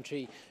this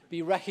country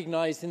be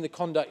recognised in the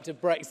conduct of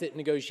Brexit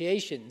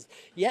negotiations.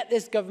 Yet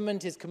this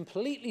government is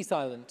completely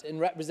silent in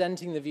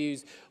representing the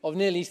views of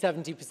nearly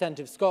 70%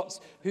 of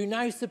Scots who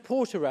now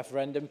support a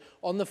referendum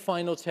on the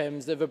final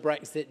terms of a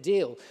Brexit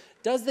deal.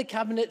 Does the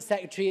Cabinet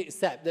Secretary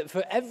accept that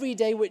for every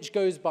day which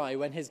goes by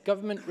when his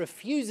government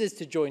refuses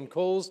to join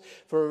calls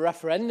for a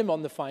referendum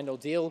on the final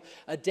deal,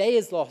 a day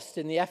is lost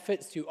in the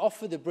efforts to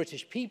offer the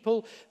British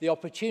people the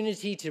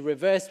opportunity to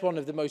reverse one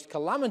of the most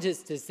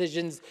calamitous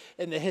decisions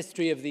in the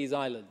history of these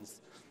islands?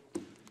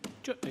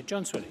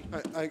 John Swinney.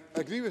 I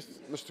agree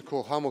with Mr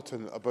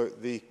Cole-Hamilton about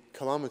the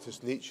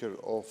calamitous nature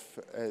of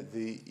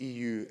the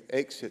EU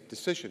exit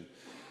decision.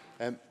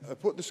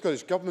 What the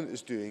Scottish Government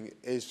is doing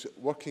is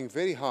working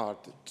very hard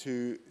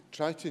to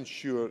try to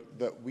ensure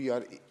that we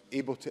are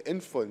able to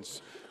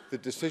influence the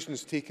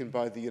decisions taken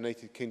by the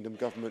United Kingdom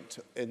Government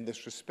in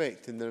this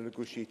respect, in their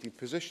negotiating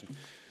position.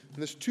 And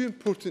there's two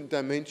important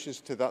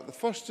dimensions to that. The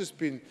first has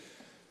been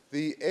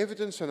the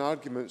evidence and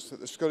arguments that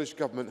the Scottish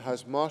Government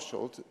has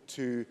marshalled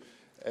to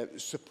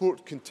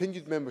support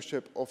continued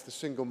membership of the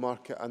single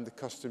market and the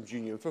customs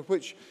union, for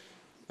which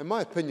In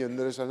my opinion,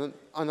 there is an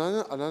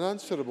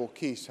unanswerable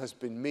case has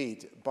been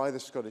made by the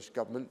Scottish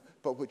Government,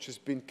 but which has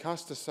been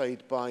cast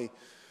aside by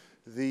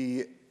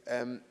the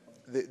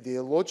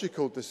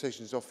illogical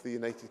decisions of the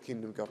United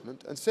Kingdom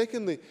Government. And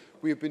secondly,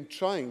 we have been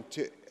trying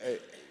to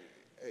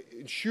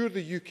ensure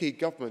the UK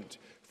Government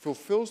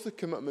fulfills the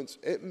commitments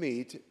it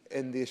made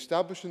in the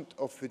establishment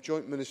of the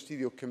Joint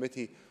Ministerial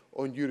Committee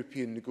on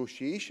European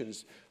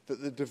Negotiations,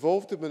 that the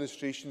devolved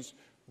administrations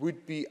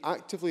would be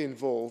actively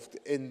involved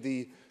in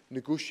the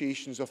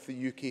negotiations of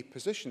the UK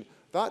position.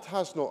 That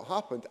has not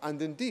happened,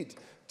 and indeed,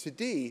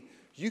 today,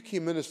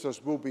 UK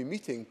ministers will be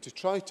meeting to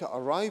try to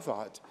arrive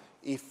at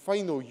a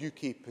final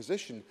UK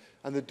position,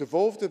 and the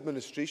devolved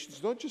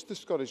administrations, not just the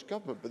Scottish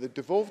Government, but the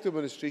devolved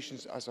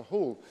administrations as a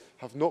whole,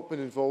 have not been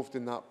involved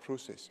in that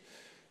process.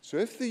 So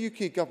if the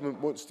UK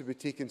Government wants to be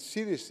taken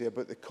seriously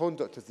about the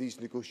conduct of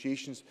these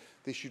negotiations,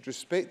 they should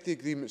respect the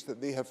agreements that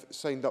they have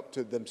signed up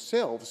to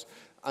themselves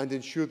and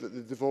ensure that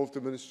the devolved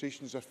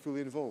administrations are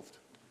fully involved.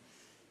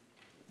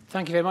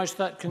 Thank you very much.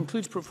 That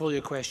concludes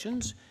portfolio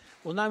questions.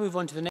 We'll now move on to the next.